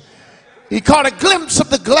swords. He caught a glimpse of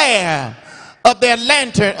the glare of their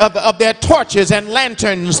lantern, of their torches and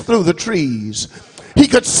lanterns through the trees. He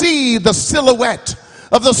could see the silhouette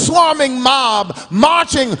of the swarming mob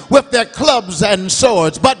marching with their clubs and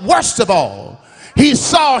swords. But worst of all, he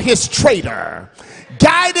saw his traitor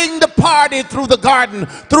guiding the party through the garden,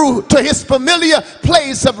 through to his familiar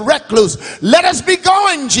place of recluse. Let us be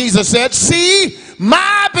going, Jesus said. See,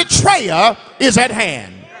 my betrayer is at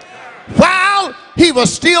hand. While he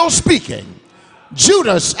was still speaking,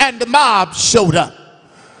 Judas and the mob showed up.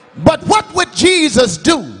 But what would Jesus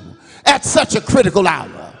do at such a critical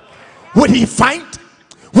hour? Would he fight?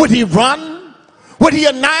 Would he run? Would he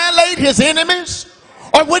annihilate his enemies?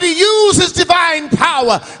 Or would he use his divine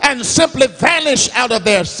power and simply vanish out of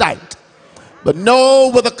their sight? But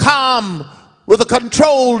no, with a calm, with a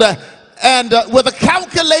controlled, and with a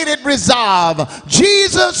calculated resolve,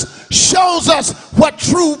 Jesus shows us what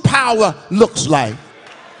true power looks like.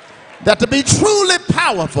 That to be truly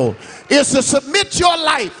powerful is to submit your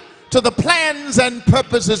life to the plans and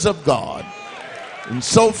purposes of God. And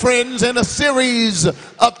so, friends, in a series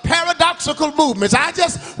of paradoxical movements, I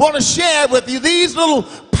just want to share with you these little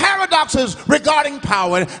paradoxes regarding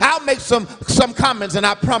power. And I'll make some comments, and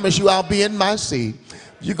I promise you I'll be in my seat.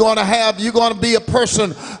 You're going to be a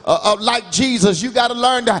person like Jesus. You got to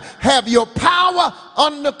learn to have your power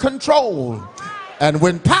under control. And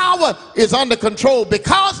when power is under control,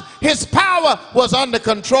 because his power was under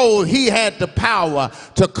control, he had the power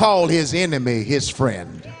to call his enemy his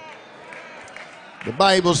friend. The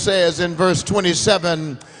Bible says in verse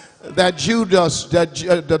 27 that Judas, that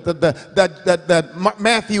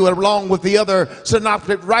Matthew, along with the other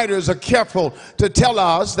synoptic writers, are careful to tell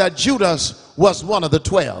us that Judas was one of the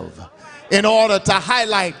 12, in order to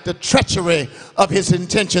highlight the treachery of his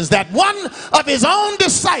intentions, that one of his own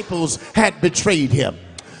disciples had betrayed him.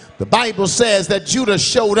 The Bible says that Judas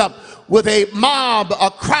showed up with a mob,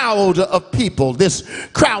 a crowd of people. This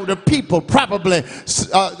crowd of people probably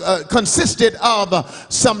consisted of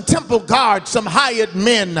some temple guards, some hired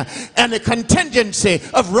men, and a contingency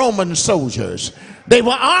of Roman soldiers. They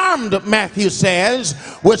were armed, Matthew says,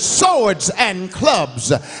 with swords and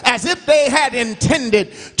clubs, as if they had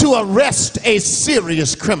intended to arrest a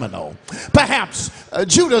serious criminal. Perhaps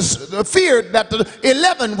Judas feared that the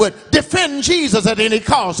 11 would defend Jesus at any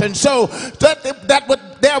cost, and so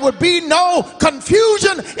there would be no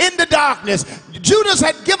confusion in the darkness. Judas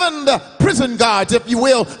had given the prison guards, if you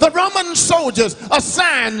will, the Roman soldiers, a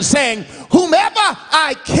sign saying, "Whomever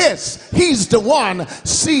I kiss, he's the one,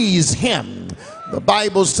 seize him." The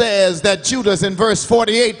Bible says that Judas in verse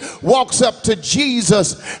 48 walks up to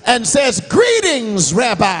Jesus and says, "Greetings,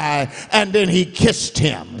 Rabbi," and then he kissed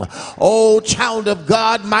him. Oh, child of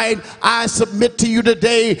God, might I submit to you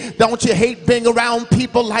today, don't you hate being around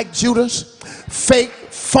people like Judas? Fake,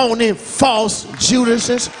 phony, false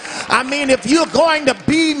Judases. I mean, if you're going to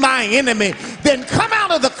be my enemy, then come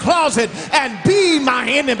out of the closet and be my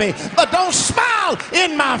enemy. But don't smile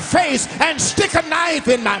in my face and stick a knife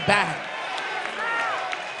in my back.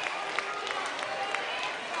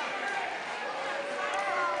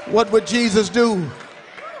 What would Jesus do?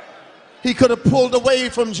 He could have pulled away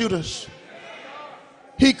from Judas.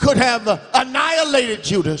 He could have annihilated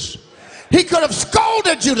Judas. He could have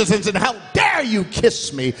scolded Judas and said, "How dare you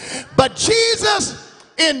kiss me?" But Jesus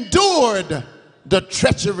endured the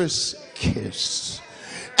treacherous kiss.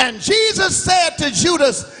 And Jesus said to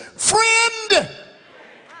Judas, "Friend,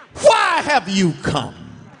 why have you come?"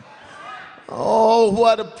 Oh,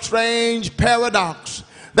 what a strange paradox,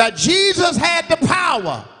 that Jesus had the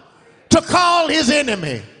power to call his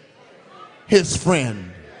enemy his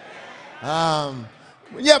friend.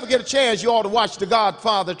 When you ever get a chance, you ought to watch the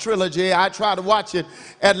Godfather trilogy. I try to watch it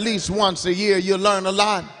at least once a year. You learn a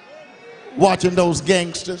lot watching those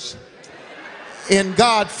gangsters. In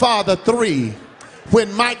Godfather 3,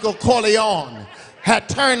 when Michael Corleone had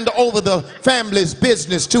turned over the family's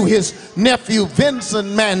business to his nephew Vincent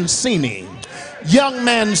Mancini, young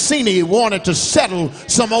Mancini wanted to settle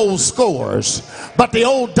some old scores, but the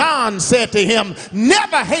old Don said to him,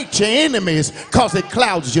 "Never hate your enemies, because it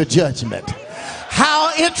clouds your judgment."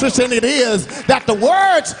 How interesting it is that the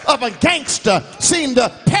words of a gangster seem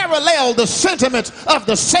to parallel the sentiments of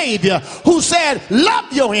the Savior, who said,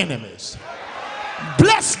 "Love your enemies,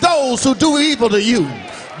 bless those who do evil to you,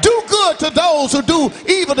 do good to those who do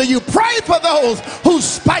evil to you, pray for those who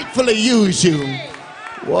spitefully use you."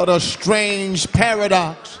 What a strange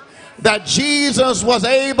paradox. that Jesus was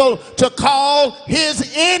able to call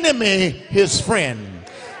his enemy his friend.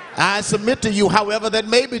 I submit to you, however, that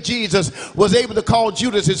maybe Jesus was able to call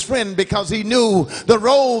Judas his friend because he knew the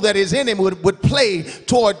role that his enemy would play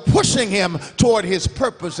toward pushing him toward his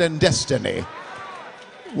purpose and destiny.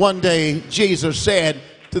 One day, Jesus said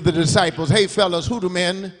to the disciples, "Hey, fellas, who do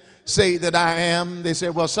men say that I am?" They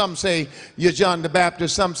said, "Well, some say you're John the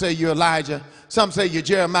Baptist, some say you're Elijah, some say you're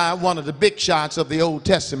Jeremiah, one of the big shots of the Old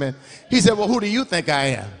Testament." He said, "Well, who do you think I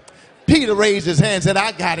am?" Peter raised his hand and said,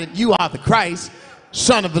 "I got it. You are the Christ,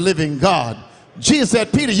 Son of the living God." Jesus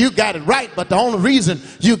said, "Peter, you got it right, but the only reason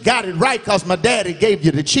you got it right because my daddy gave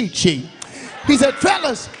you the cheat sheet." He said,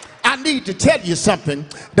 "Fellas, I need to tell you something.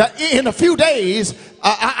 That in a few days,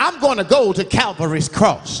 I'm going to go to Calvary's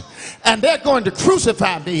cross, and they're going to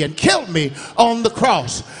crucify me and kill me on the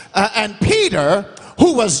cross." And Peter,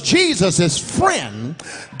 who was Jesus's friend,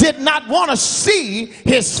 did not want to see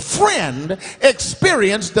his friend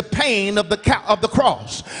experience the pain of the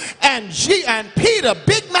cross. And Peter,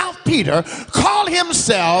 big mouth Peter, called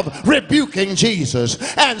himself rebuking Jesus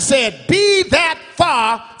and said, "Be that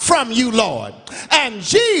far from you, Lord." And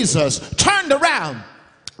Jesus turned around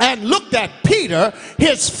and looked at Peter,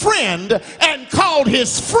 his friend, and called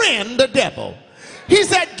his friend the devil. He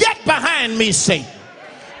said, "Get behind me, Satan."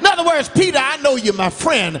 In other words, Peter, I know you're my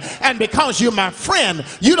friend, and because you're my friend,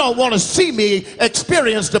 you don't want to see me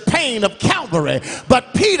experience the pain of Calvary.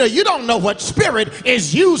 But Peter, you don't know what spirit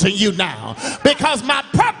is using you now, because my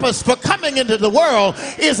purpose for coming into the world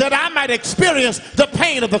is that I might experience the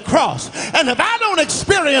pain of the cross. And if I don't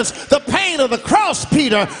experience the pain of the cross,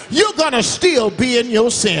 Peter, you're going to still be in your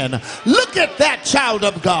sin. Look at that, child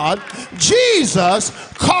of God. Jesus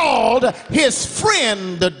called his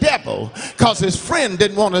friend the devil because his friend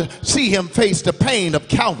didn't want to see him face the pain of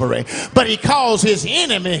Calvary, but he calls his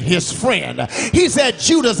enemy his friend. He said,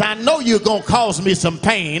 "Judas, I know you're going to cause me some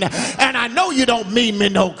pain, and I know you don't mean me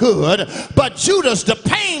no good, but Judas, the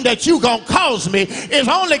pain that you're going to cause me is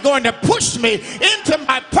only going to push me into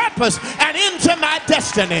my purpose and into my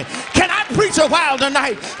destiny." Can I preach a while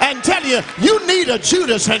tonight and tell you, you need a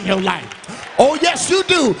Judas in your life? Oh, yes, you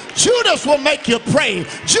do. Judas will make you pray.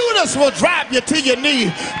 Judas will drive you to your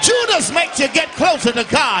knees. Judas makes you get closer to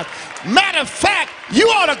God. Matter of fact, you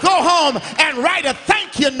ought to go home and write a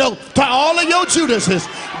thank you note to all of your Judases.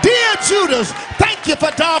 "Dear Judas, thank you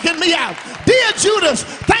for dogging me out. Dear Judas,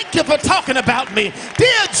 thank you for talking about me.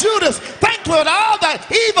 Dear Judas, thank you for all the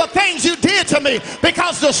evil things you did to me,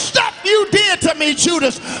 because the stuff you did to me,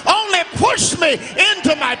 Judas, only pushed me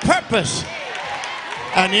into my purpose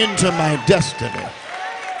and into my destiny."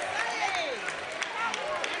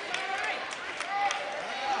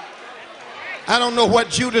 I don't know what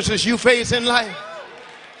Judases you face in life,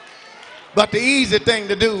 but the easy thing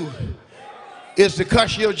to do is to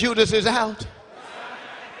cuss your Judases out.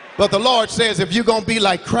 But the Lord says, if you're going to be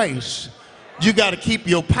like Christ, you got to keep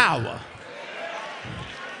your power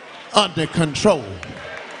under control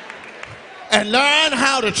and learn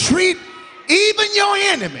how to treat even your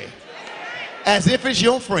enemy as if it's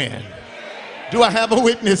your friend. Do I have a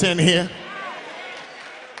witness in here?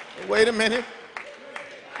 Wait a minute.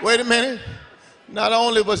 Wait a minute. Not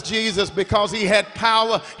only was Jesus, because he had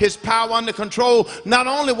power, his power under control, not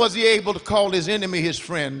only was he able to call his enemy his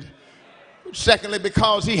friend, secondly,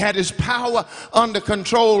 because he had his power under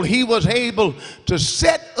control, he was able to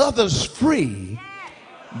set others free,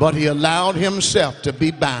 but he allowed himself to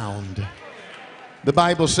be bound. The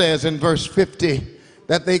Bible says in verse 50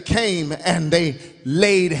 that they came and they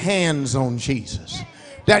laid hands on Jesus.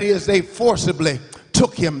 That is, they forcibly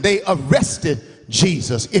took him. They arrested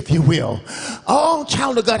Jesus, if you will. Oh,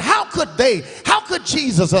 child of God, how could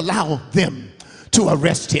Jesus allow them to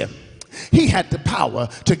arrest him? He had the power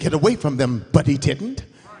to get away from them, but he didn't.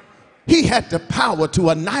 He had the power to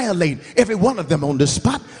annihilate every one of them on the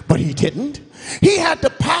spot, but he didn't. He had the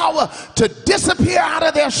power to disappear out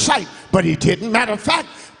of their sight, but he didn't. Matter of fact,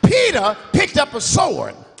 Peter picked up a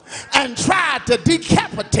sword and tried to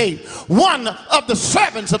decapitate one of the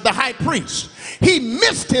servants of the high priest. He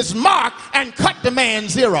missed his mark and cut the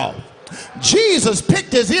man's ear off. Jesus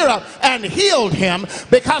picked his ear up and healed him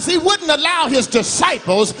because he wouldn't allow his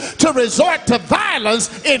disciples to resort to violence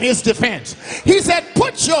in his defense. He said,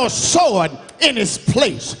 "Put your sword in its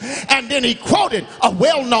place." And then he quoted a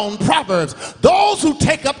well-known proverb: "Those who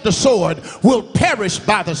take up the sword will perish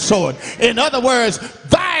by the sword." In other words,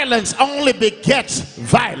 violence only begets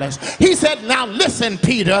violence. He said, "Now listen,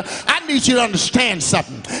 Peter, I need you to understand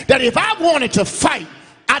something, that if I wanted to fight,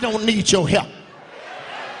 I don't need your help."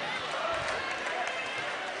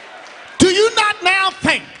 Do you not now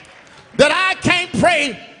think that I can't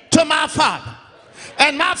pray to my Father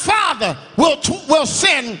and my Father will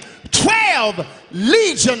send 12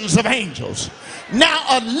 legions of angels. Now,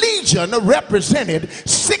 a legion represented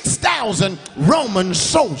 6,000 Roman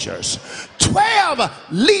soldiers. 12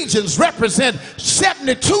 legions represent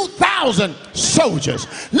 72,000 soldiers.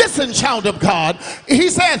 Listen, child of God, he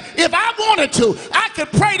says, if I wanted to, I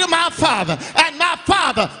could pray to my Father, and my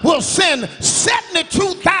Father will send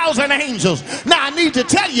 72,000 angels. Now, I need to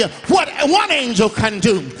tell you what one angel can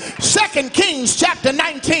do. 2 Kings chapter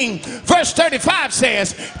 19, verse 35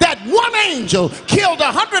 says that one angel killed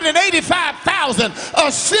 185,000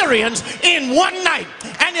 Assyrians in one night.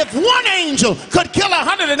 And if one angel could kill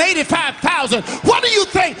 185,000, what do you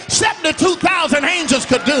think 72,000 angels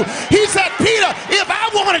could do? He said, Peter, if I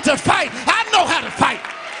wanted to fight, I know how to fight.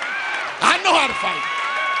 I know how to fight.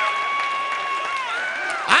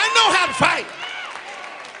 I know how to fight.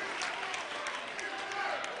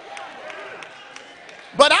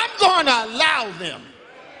 But I'm going to allow them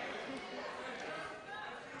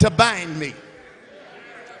to bind me.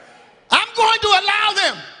 I'm going to allow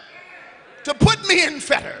them to put me in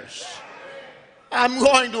fetters. I'm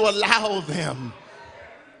going to allow them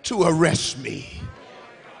to arrest me.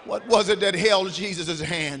 What was it that held Jesus'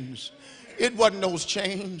 hands? It wasn't those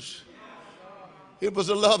chains. It was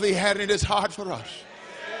the love he had in his heart for us.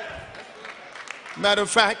 Matter of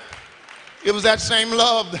fact, it was that same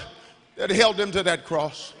love that held him to that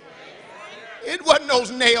cross. It wasn't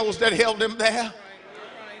those nails that held him there.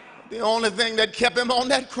 The only thing that kept him on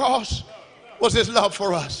that cross was his love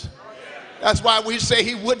for us. That's why we say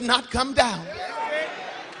he would not come down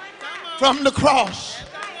from the cross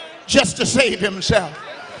just to save himself.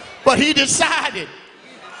 But he decided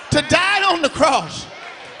to die on the cross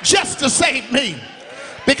just to save me.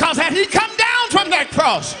 Because had he come down from that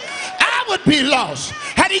cross, I would be lost.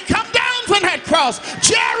 Had he come down from that cross,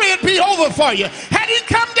 Jerry would be over for you. Had he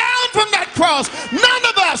come down from that cross, none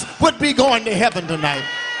of us would be going to heaven tonight.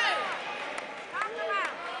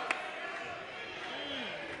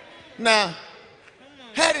 Now,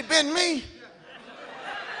 had it been me,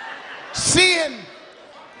 seeing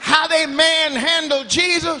how they manhandled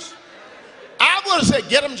Jesus, I would have said,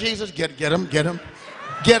 get him, Jesus, get him, get him.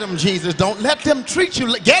 Get him, Jesus. Don't let them treat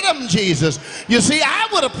you. Get him, Jesus. You see, I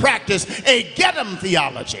would have practiced a get him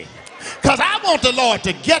theology, because I want the Lord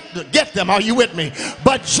to get them. Are you with me?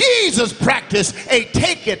 But Jesus practiced a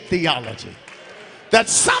take it theology. That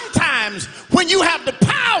sometimes when you have the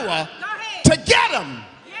power to get them,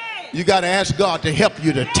 you got to ask God to help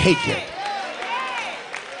you to take it.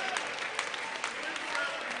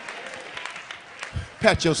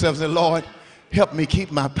 Pat yourself and say, Lord, help me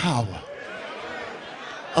keep my power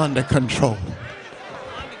under control.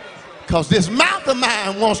 Because this mouth of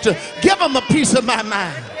mine wants to give them a piece of my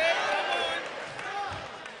mind.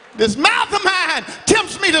 This mouth of mine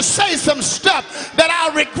tempts me to say some stuff that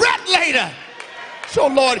I'll regret later. So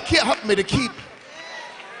Lord, help me to keep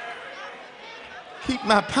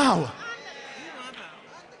my power.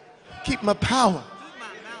 Keep my power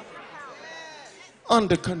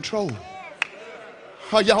under control.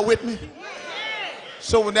 Are y'all with me?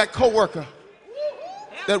 So when that coworker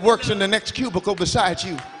that works in the next cubicle beside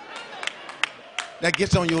you, that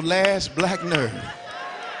gets on your last black nerve,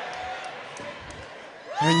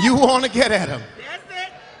 and you want to get at him,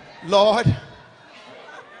 Lord,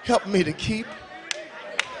 help me to keep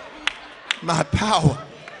my power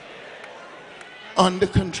under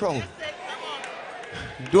control.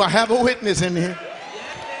 Do I have a witness in here?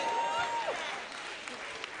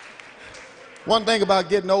 One thing about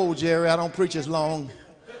getting old, Jerry, I don't preach as long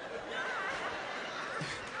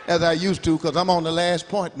as I used to, because I'm on the last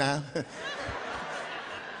point now.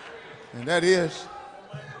 And that is,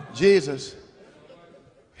 Jesus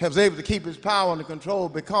was able to keep his power under control.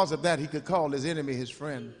 Because of that, he could call his enemy his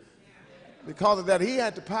friend. Because of that, he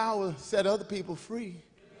had the power to set other people free.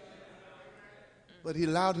 But he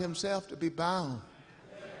allowed himself to be bound.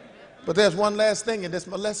 But there's one last thing, and that's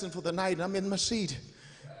my lesson for the night. I'm in my seat.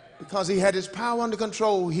 Because he had his power under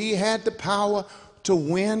control, he had the power to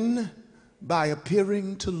win by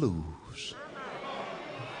appearing to lose.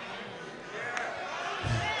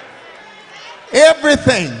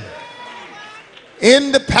 Everything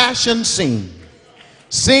in the passion scene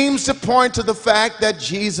seems to point to the fact that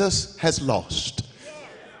Jesus has lost.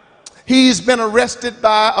 He's been arrested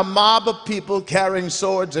by a mob of people carrying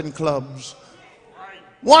swords and clubs.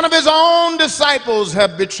 One of his own disciples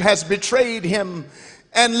has betrayed him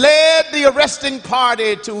and led the arresting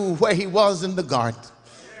party to where he was in the garden.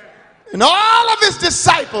 And all of his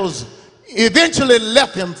disciples eventually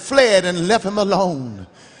left him, fled, and left him alone.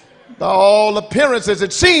 By all appearances,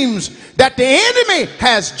 it seems that the enemy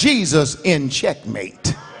has Jesus in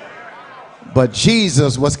checkmate. But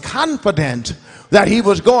Jesus was confident that he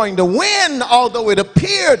was going to win, although it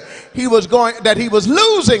appeared that he was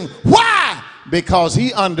losing. Why? Because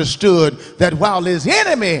he understood that while his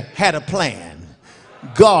enemy had a plan,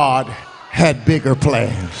 God had bigger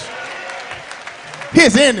plans.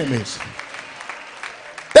 His enemies,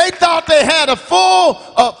 they thought they had a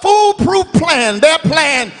foolproof plan. Their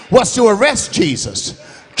plan was to arrest Jesus,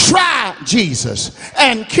 try Jesus,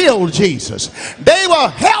 and kill Jesus. They were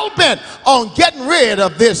hell-bent on getting rid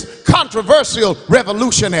of this controversial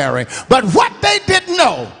revolutionary. But what they didn't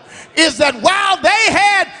know is that while they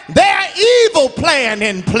had their evil plan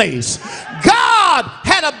in place, God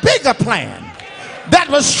had a bigger plan that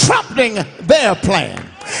was trumpeting their plan.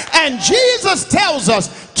 And Jesus tells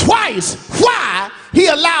us twice why he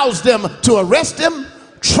allows them to arrest him,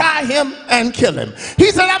 try him, and kill him.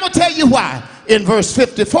 He said, I'm going to tell you why. In verse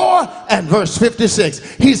 54 and verse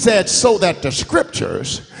 56, he said, so that the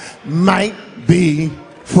scriptures might be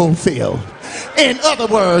fulfilled. In other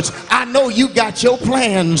words, I know you got your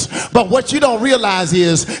plans, but what you don't realize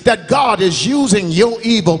is that God is using your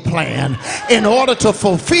evil plan in order to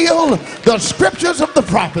fulfill the scriptures of the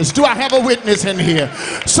prophets. Do I have a witness in here?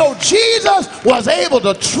 So Jesus was able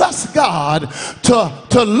to trust God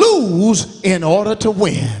to lose in order to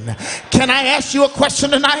win. Can I ask you a question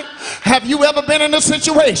tonight? Have you ever been in a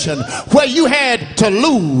situation where you had to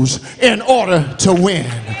lose in order to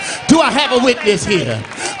win? Do I have a witness here?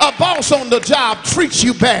 A boss on the job treats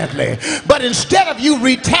you badly, but instead of you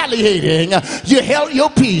retaliating, you held your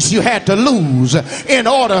peace. You had to lose in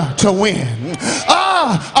order to win.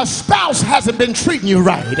 A spouse hasn't been treating you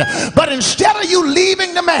right, but instead of you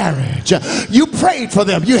leaving the marriage, you prayed for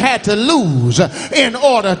them. You had to lose in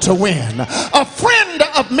order to win. A friend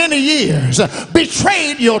of many years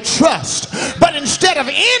betrayed your trust, but instead of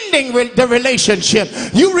ending the relationship,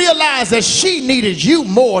 you realized that she needed you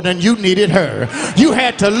more than you needed her. You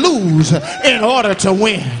had to lose in order to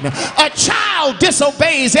win. A child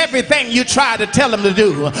disobeys everything you try to tell him to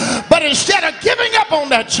do, but instead of giving up on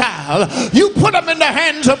that child, you put him in the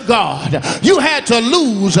hands of God. You had to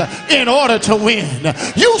lose in order to win.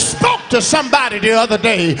 You spoke to somebody the other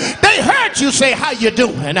day. They heard you say how you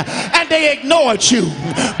doing, and they ignored you.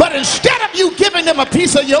 But instead of you giving them a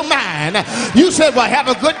piece of your mind, you said, well, have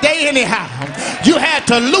a good day anyhow. You had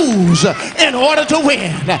to lose in order to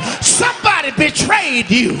win. Somebody betrayed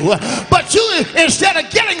you, but you, instead of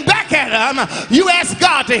getting back at them, you asked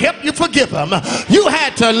God to help you forgive them. You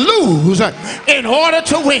had to lose in order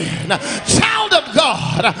to win. Child of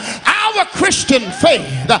God, our Christian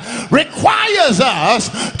faith requires us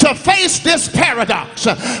to face this paradox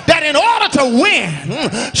that in order to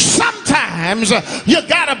win, sometimes you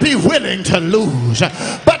gotta be willing to lose.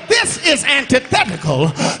 But this is antithetical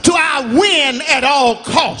to our win at all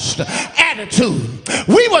cost attitude.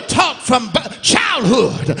 We were taught from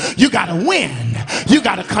childhood, you gotta win. You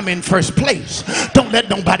gotta come in first place. Don't let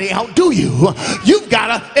nobody outdo you. You've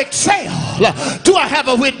gotta excel. Do I have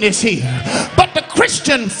a witness here? But the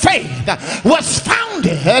Christian faith was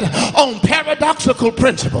founded on paradoxical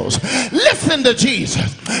principles. Listen to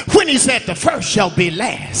Jesus when he said the first shall be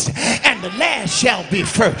last and the last shall be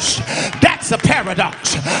first. That's a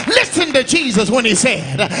paradox. Listen to Jesus when he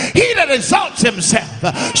said, he that exalts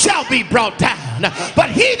himself shall be brought down, but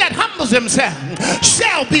he that humbles himself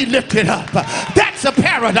shall be lifted up. That's a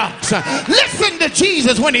paradox. Listen to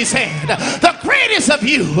Jesus when he said, the greatest of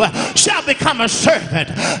you shall become a servant.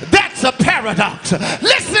 That's a paradox.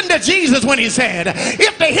 Listen to Jesus when he said,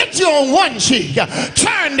 if they hit you on one cheek,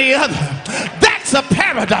 turn the other. That's a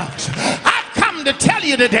paradox. I've come to tell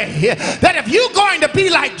you today that if you're going to be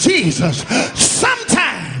like Jesus,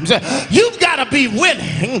 sometimes you've got to be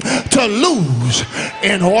willing to lose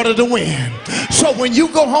in order to win. So when you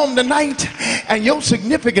go home tonight and your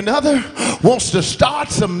significant other wants to start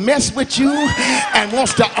some mess with you and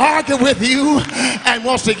wants to argue with you and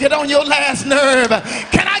wants to get on your last nerve,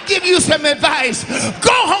 can I give you some advice?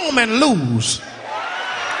 Go home and lose.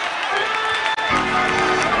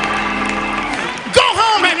 Go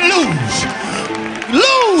home and lose.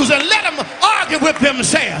 Lose and let them argue with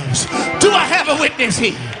themselves. Do I have a witness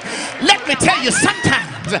here? Let me tell you,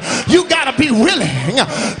 sometimes you got to be willing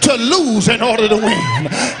to lose in order to win.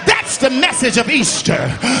 That's the message of Easter.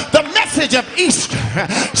 The message of Easter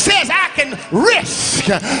says I can risk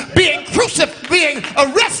being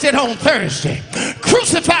arrested on Thursday,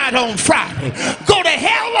 crucified on Friday, go to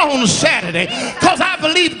hell on Saturday, because I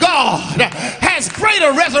believe God has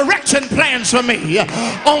greater resurrection plans for me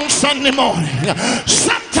on Sunday morning.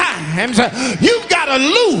 Sometimes you've got to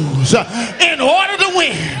lose in order to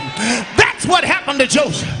win. That's what happened to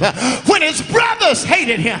Joseph when his brothers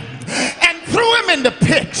hated him and threw him in the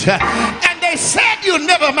pit, and they They said you'd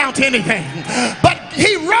never amount to anything, but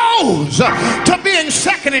he rose to being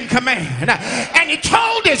second in command, and he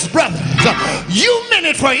told his brothers, you meant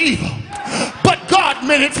it for evil, but God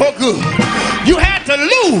meant it for good. You had to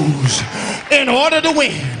lose in order to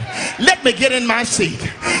win. Let me get in my seat.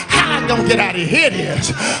 How I gonna get out of here? It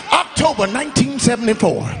is October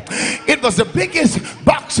 1974. It was the biggest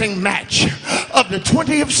boxing match of the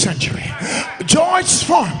 20th century. George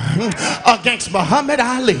Foreman against Muhammad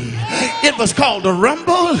Ali. It was called the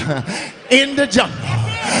Rumble in the Jungle.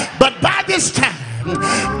 But by this time,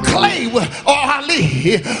 Clay or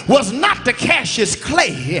Ali was not the Cassius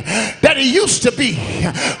Clay that he used to be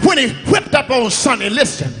when he whipped up on Sonny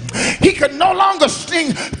Liston. He could no longer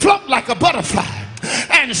float like a butterfly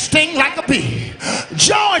and sting like a bee.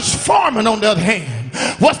 George Foreman, on the other hand,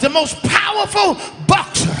 was the most powerful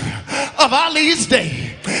boxer of Ali's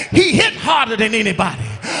day. He hit harder than anybody.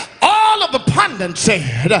 All of the pundits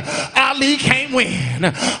said Ali can't win.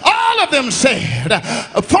 All of them said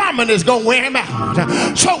Foreman is going to wear him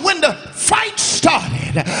out. So when the fight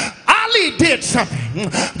started, Ali did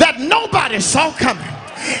something that nobody saw coming.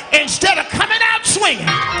 Instead of coming out swinging,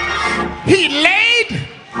 he laid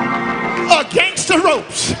against the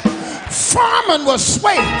ropes. Foreman was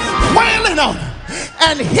wailing on him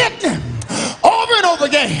and hitting him over and over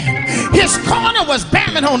again. His corner was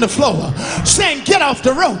banging on the floor saying, get off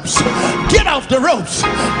the ropes, get off the ropes.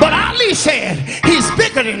 But Ali said, he's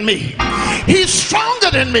bigger than me, he's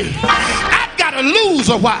stronger than me, I've got to lose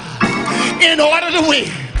a while in order to win.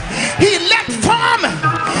 He let Foreman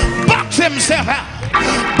box himself out.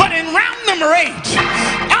 But in round number 8,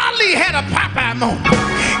 Ali had a Popeye moment.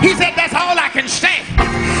 He said, that's all I can stand,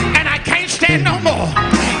 and I can't stand no more.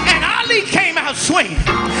 And Ali came out swinging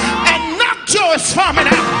and knocked George Foreman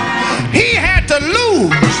out. He had to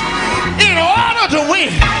lose in order to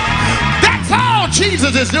win. That's all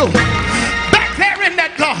Jesus is doing. Back there in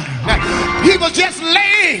that garden, he was just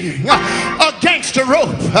laying against the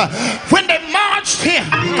rope. When they marched him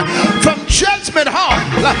from Judgment Hall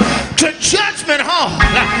to Judgment Hall,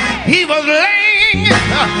 he was laying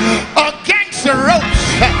against the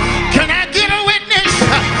ropes. Can I get a witness?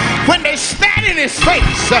 When they spat in his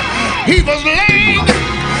face, he was laying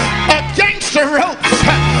against the ropes.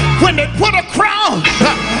 When they put a cross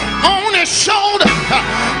on his shoulder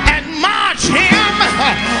and marched him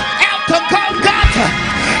out to Golgotha,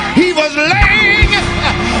 he was laying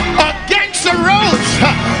against the ropes.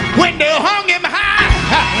 When they hung him high,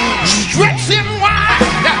 stretched him wide,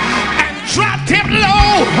 and dropped him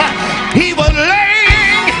low, he was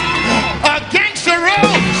laying against the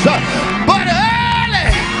ropes. But early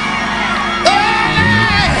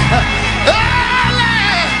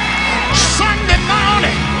Sunday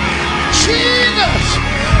morning, Jesus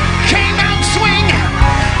came out swinging,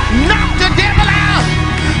 knocked the devil out.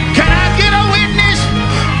 Can I get a witness?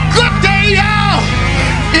 Good day, y'all.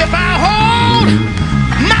 If I hold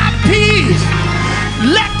my peace,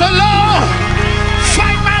 let the Lord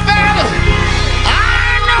fight my battle. I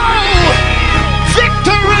know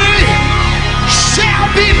victory shall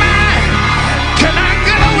be mine. Can I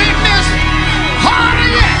get a witness? Harder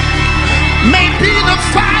yet may be the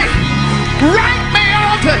fight. Right may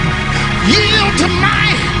alter, yield to my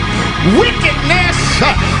wickedness.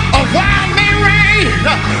 A while may reign,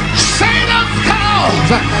 Satan's cause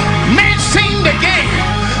may seem to gain.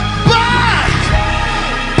 But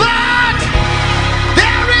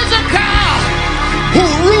there is a God who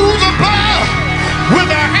rules above with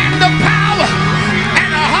a hand of power and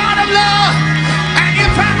a heart of love. And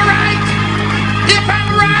if I'm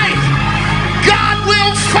right, God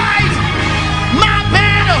will fight my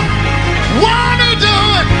battle. Wanna do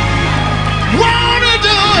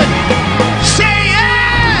it? Say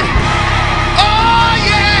yeah. Oh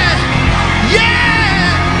yeah.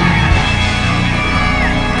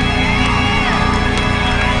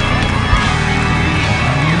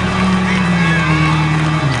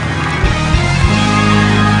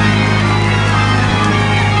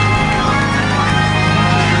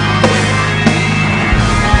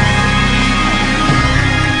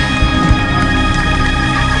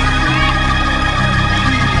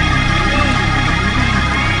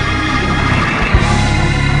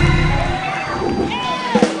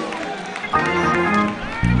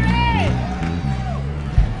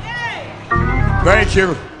 Thank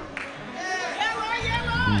you,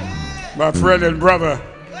 my friend and brother,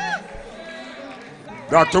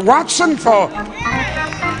 Dr. Watson, for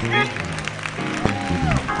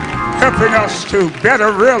helping us to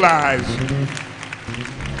better realize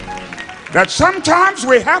that sometimes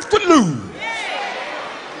we have to lose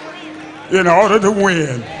in order to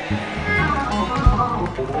win.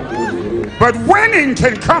 but winning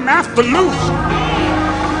can come after losing.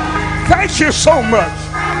 Thank you so much.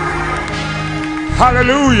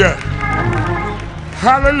 Hallelujah.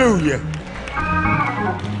 Hallelujah.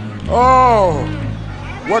 Oh,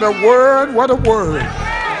 what a word, what a word.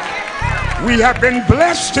 We have been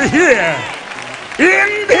blessed to hear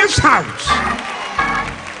in this house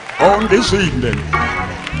on this evening.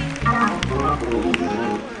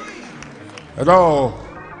 At all,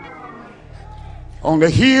 on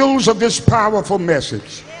the heels of this powerful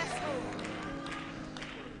message,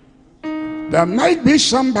 there might be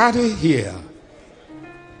somebody here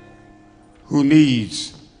who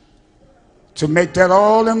needs to make that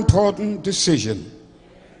all-important decision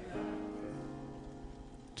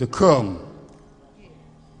to come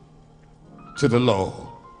to the Lord.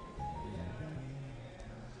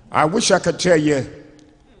 I wish I could tell you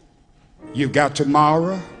you've got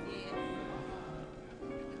tomorrow,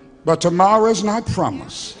 but tomorrow is not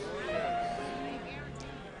promised.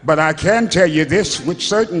 But I can tell you this with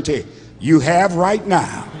certainty: you have right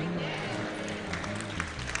now.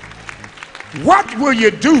 What will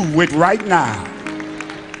you do with right now?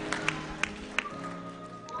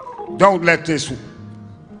 Don't let this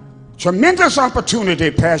tremendous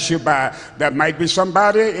opportunity pass you by. There might be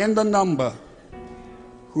somebody in the number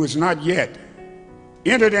who has not yet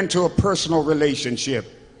entered into a personal relationship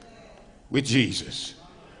with Jesus.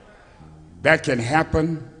 That can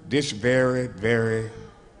happen this very, very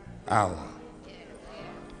hour.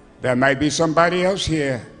 There might be somebody else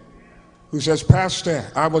here who says, Pastor,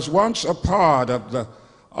 I was once a part of the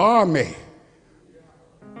army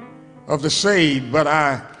of the saved, but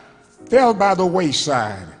I fell by the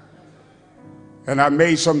wayside and I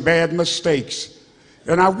made some bad mistakes.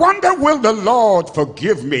 And I wonder, will the Lord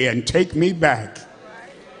forgive me and take me back?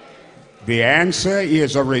 The answer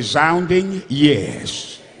is a resounding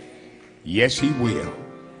yes. Yes, he will.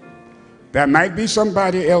 There might be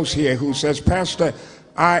somebody else here who says, Pastor,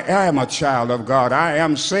 I am a child of God. I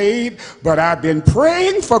am saved, but I've been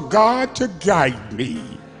praying for God to guide me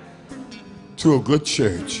to a good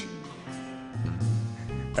church.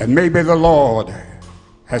 And maybe the Lord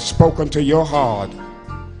has spoken to your heart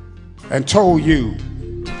and told you,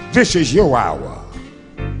 this is your hour.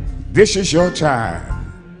 This is your time.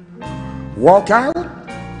 Walk out.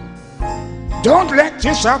 Don't let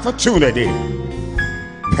this opportunity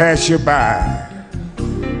pass you by.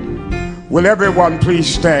 Will everyone please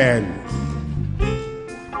stand?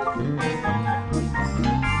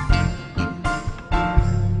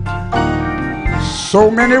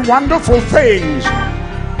 So many wonderful things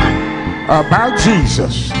about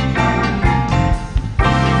Jesus.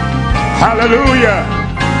 Hallelujah.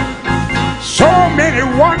 So many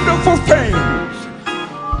wonderful things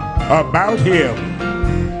about him.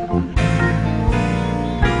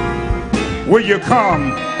 Will you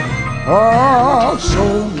come? Oh,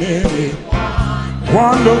 so many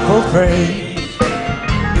wonderful things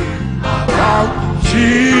about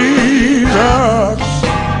Jesus.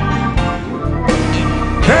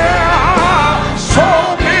 There are so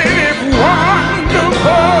many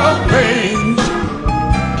wonderful things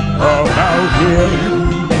about him.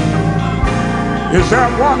 Is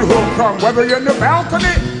there one who'll come, whether you're in the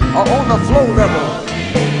balcony or on the floor level?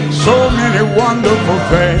 So many wonderful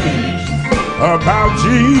things about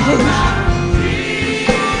Jesus.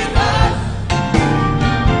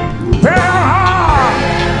 There are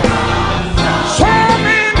so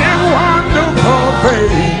many wonderful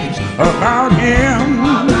things about him.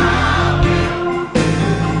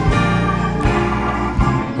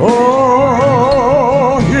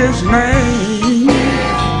 Oh, his name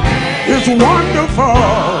is wonderful.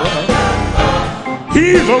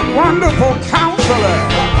 He's a wonderful counselor.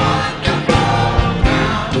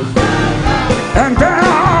 And there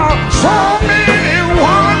are so many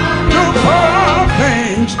wonderful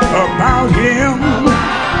things about him.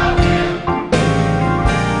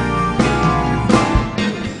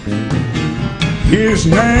 His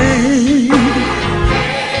name,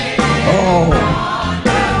 oh,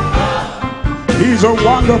 he's a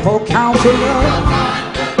wonderful counselor.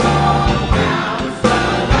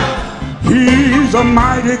 He's a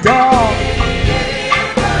mighty God.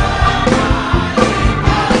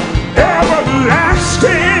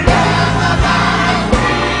 Everlasting.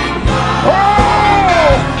 Oh,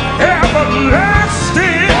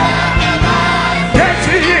 everlasting. Yes,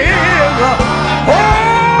 he is. Oh,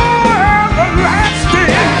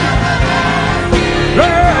 everlasting.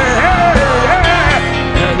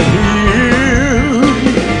 And he is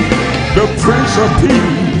the Prince of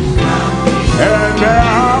Peace. And there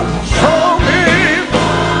are so many.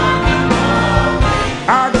 I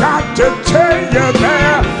got to tell you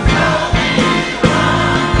there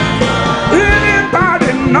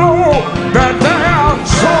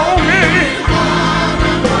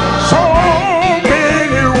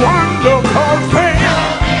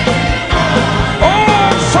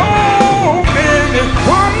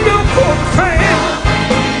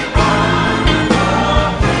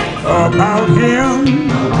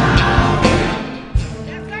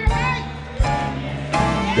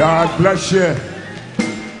bless you.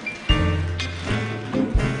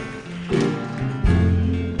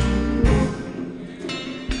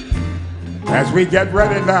 As we get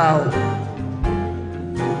ready now,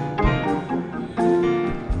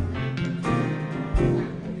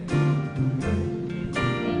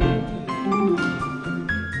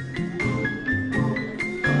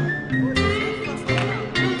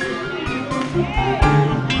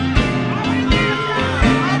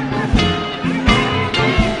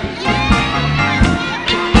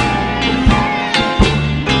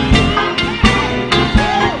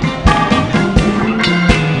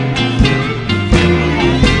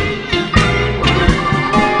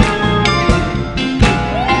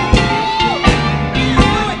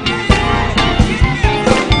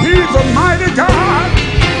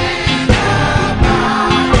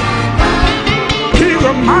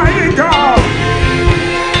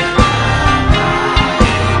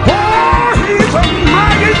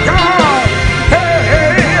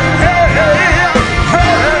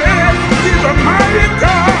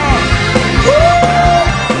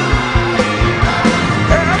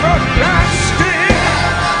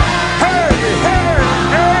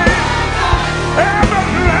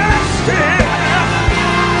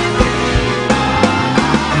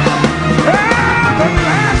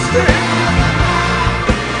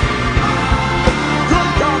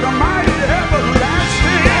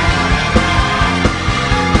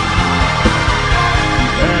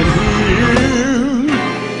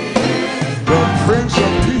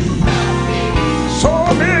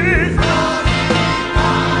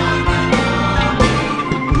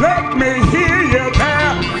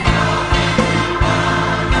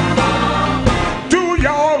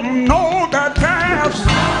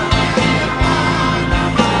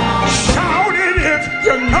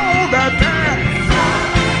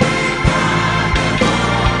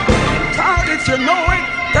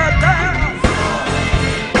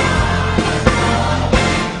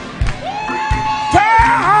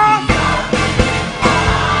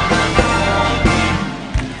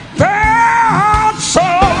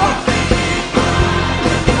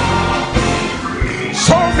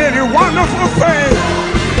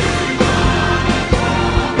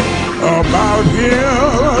 about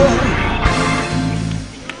him.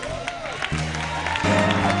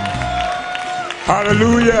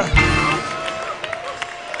 Hallelujah.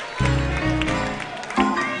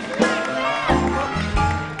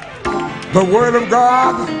 The word of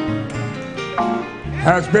God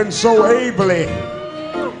has been so ably,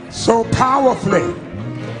 so powerfully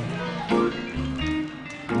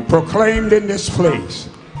proclaimed in this place.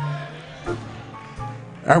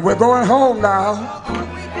 And we're going home now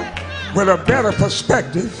with a better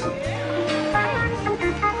perspective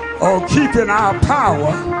of keeping our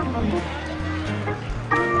power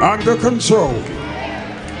under control.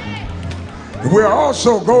 We're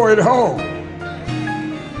also going home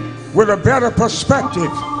with a better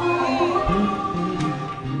perspective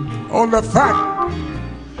on the fact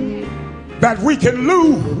that we can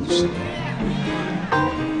lose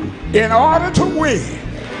in order to win.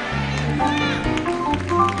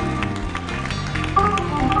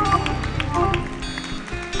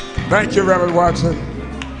 Thank you, Reverend Watson.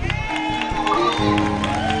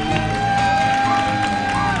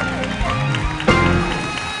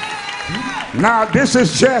 Now, this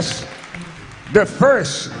is just the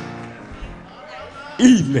first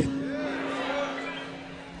evening.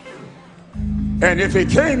 And if it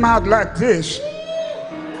came out like this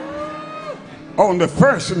on the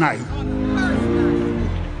first night,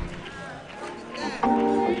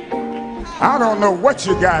 I don't know what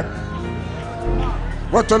you got,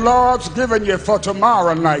 what the Lord's given you for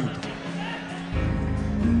tomorrow night.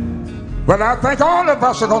 But I think all of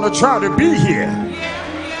us are going to try to be here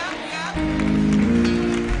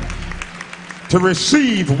to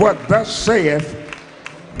receive what thus saith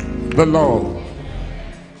the Lord.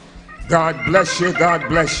 God bless you. God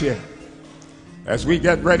bless you. As we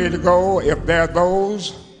get ready to go, if there are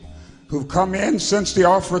those who've come in since the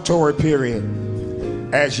offertory period,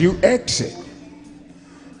 as you exit,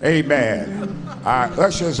 amen, our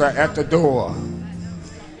ushers are at the door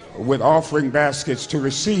with offering baskets to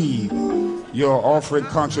receive your offering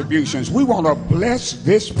contributions. We want to bless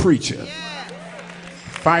this preacher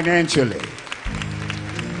financially.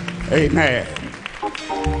 Amen.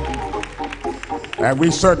 And we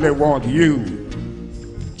certainly want you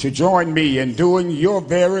to join me in doing your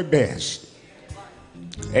very best.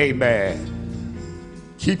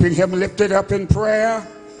 Amen. Keeping him lifted up in prayer.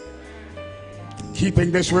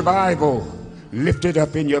 Keeping this revival lifted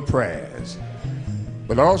up in your prayers.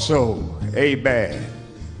 But also, amen,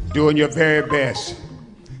 doing your very best,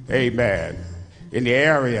 amen, in the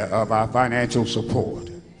area of our financial support.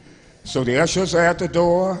 So the ushers are at the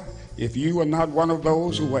door. If you are not one of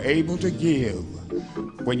those who were able to give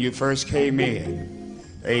when you first came in,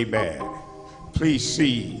 amen, please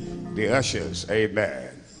see the ushers, amen,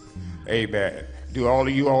 amen. Do all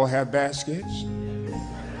of you all have baskets?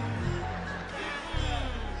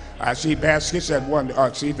 I see baskets at one,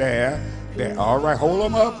 see there. All right, hold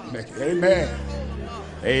them up. Amen.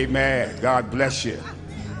 Amen. God bless you.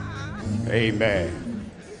 Amen.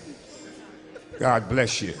 God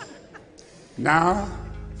bless you. Now,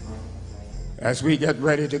 as we get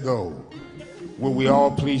ready to go, will we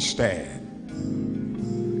all please stand?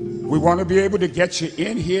 We want to be able to get you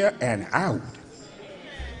in here and out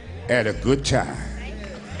at a good time.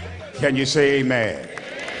 Can you say amen?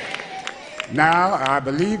 Now, I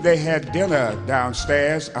believe they had dinner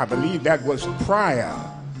downstairs. I believe that was prior.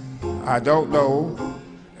 I don't know.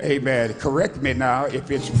 Amen. Correct me now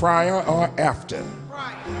if it's prior or after.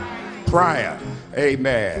 Prior.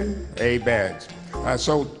 Amen. Amen.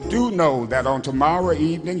 So do know that on tomorrow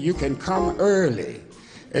evening you can come early.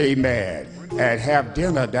 Amen. And have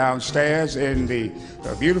dinner downstairs in the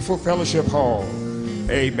beautiful fellowship hall.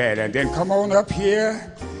 Amen. And then come on up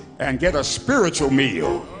here and get a spiritual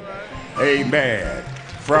meal. Amen.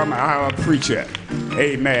 From our preacher.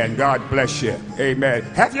 Amen. God bless you. Amen.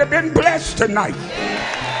 Have you been blessed tonight?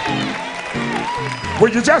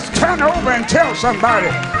 Would you just turn over and tell somebody,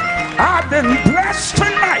 I've been blessed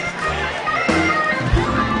tonight?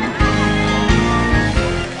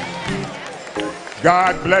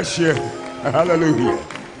 God bless you. Hallelujah.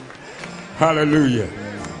 Hallelujah.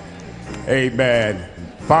 Amen.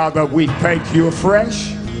 Father, we thank you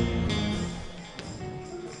afresh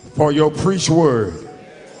for your preached word.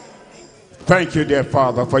 Thank you, dear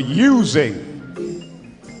Father, for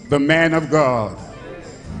using the man of God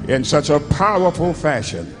in such a powerful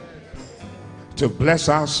fashion to bless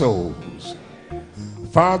our souls.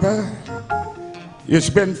 Father, it's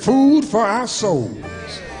been food for our souls,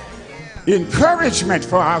 encouragement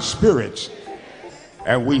for our spirits,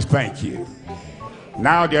 and we thank you.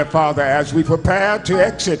 Now, dear Father, as we prepare to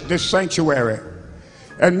exit this sanctuary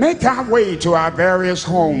and make our way to our various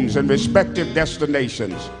homes and respective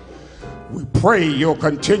destinations, we pray your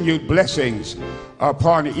continued blessings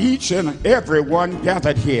upon each and every one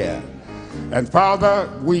gathered here. And Father,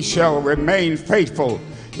 we shall remain faithful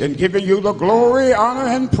in giving you the glory, honor,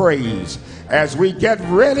 and praise as we get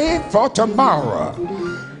ready for tomorrow.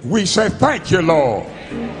 We say thank you, Lord.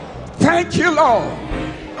 Thank you, Lord.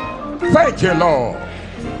 Thank you, Lord.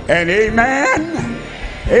 And amen,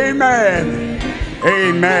 amen,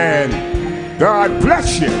 amen. God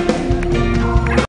bless you.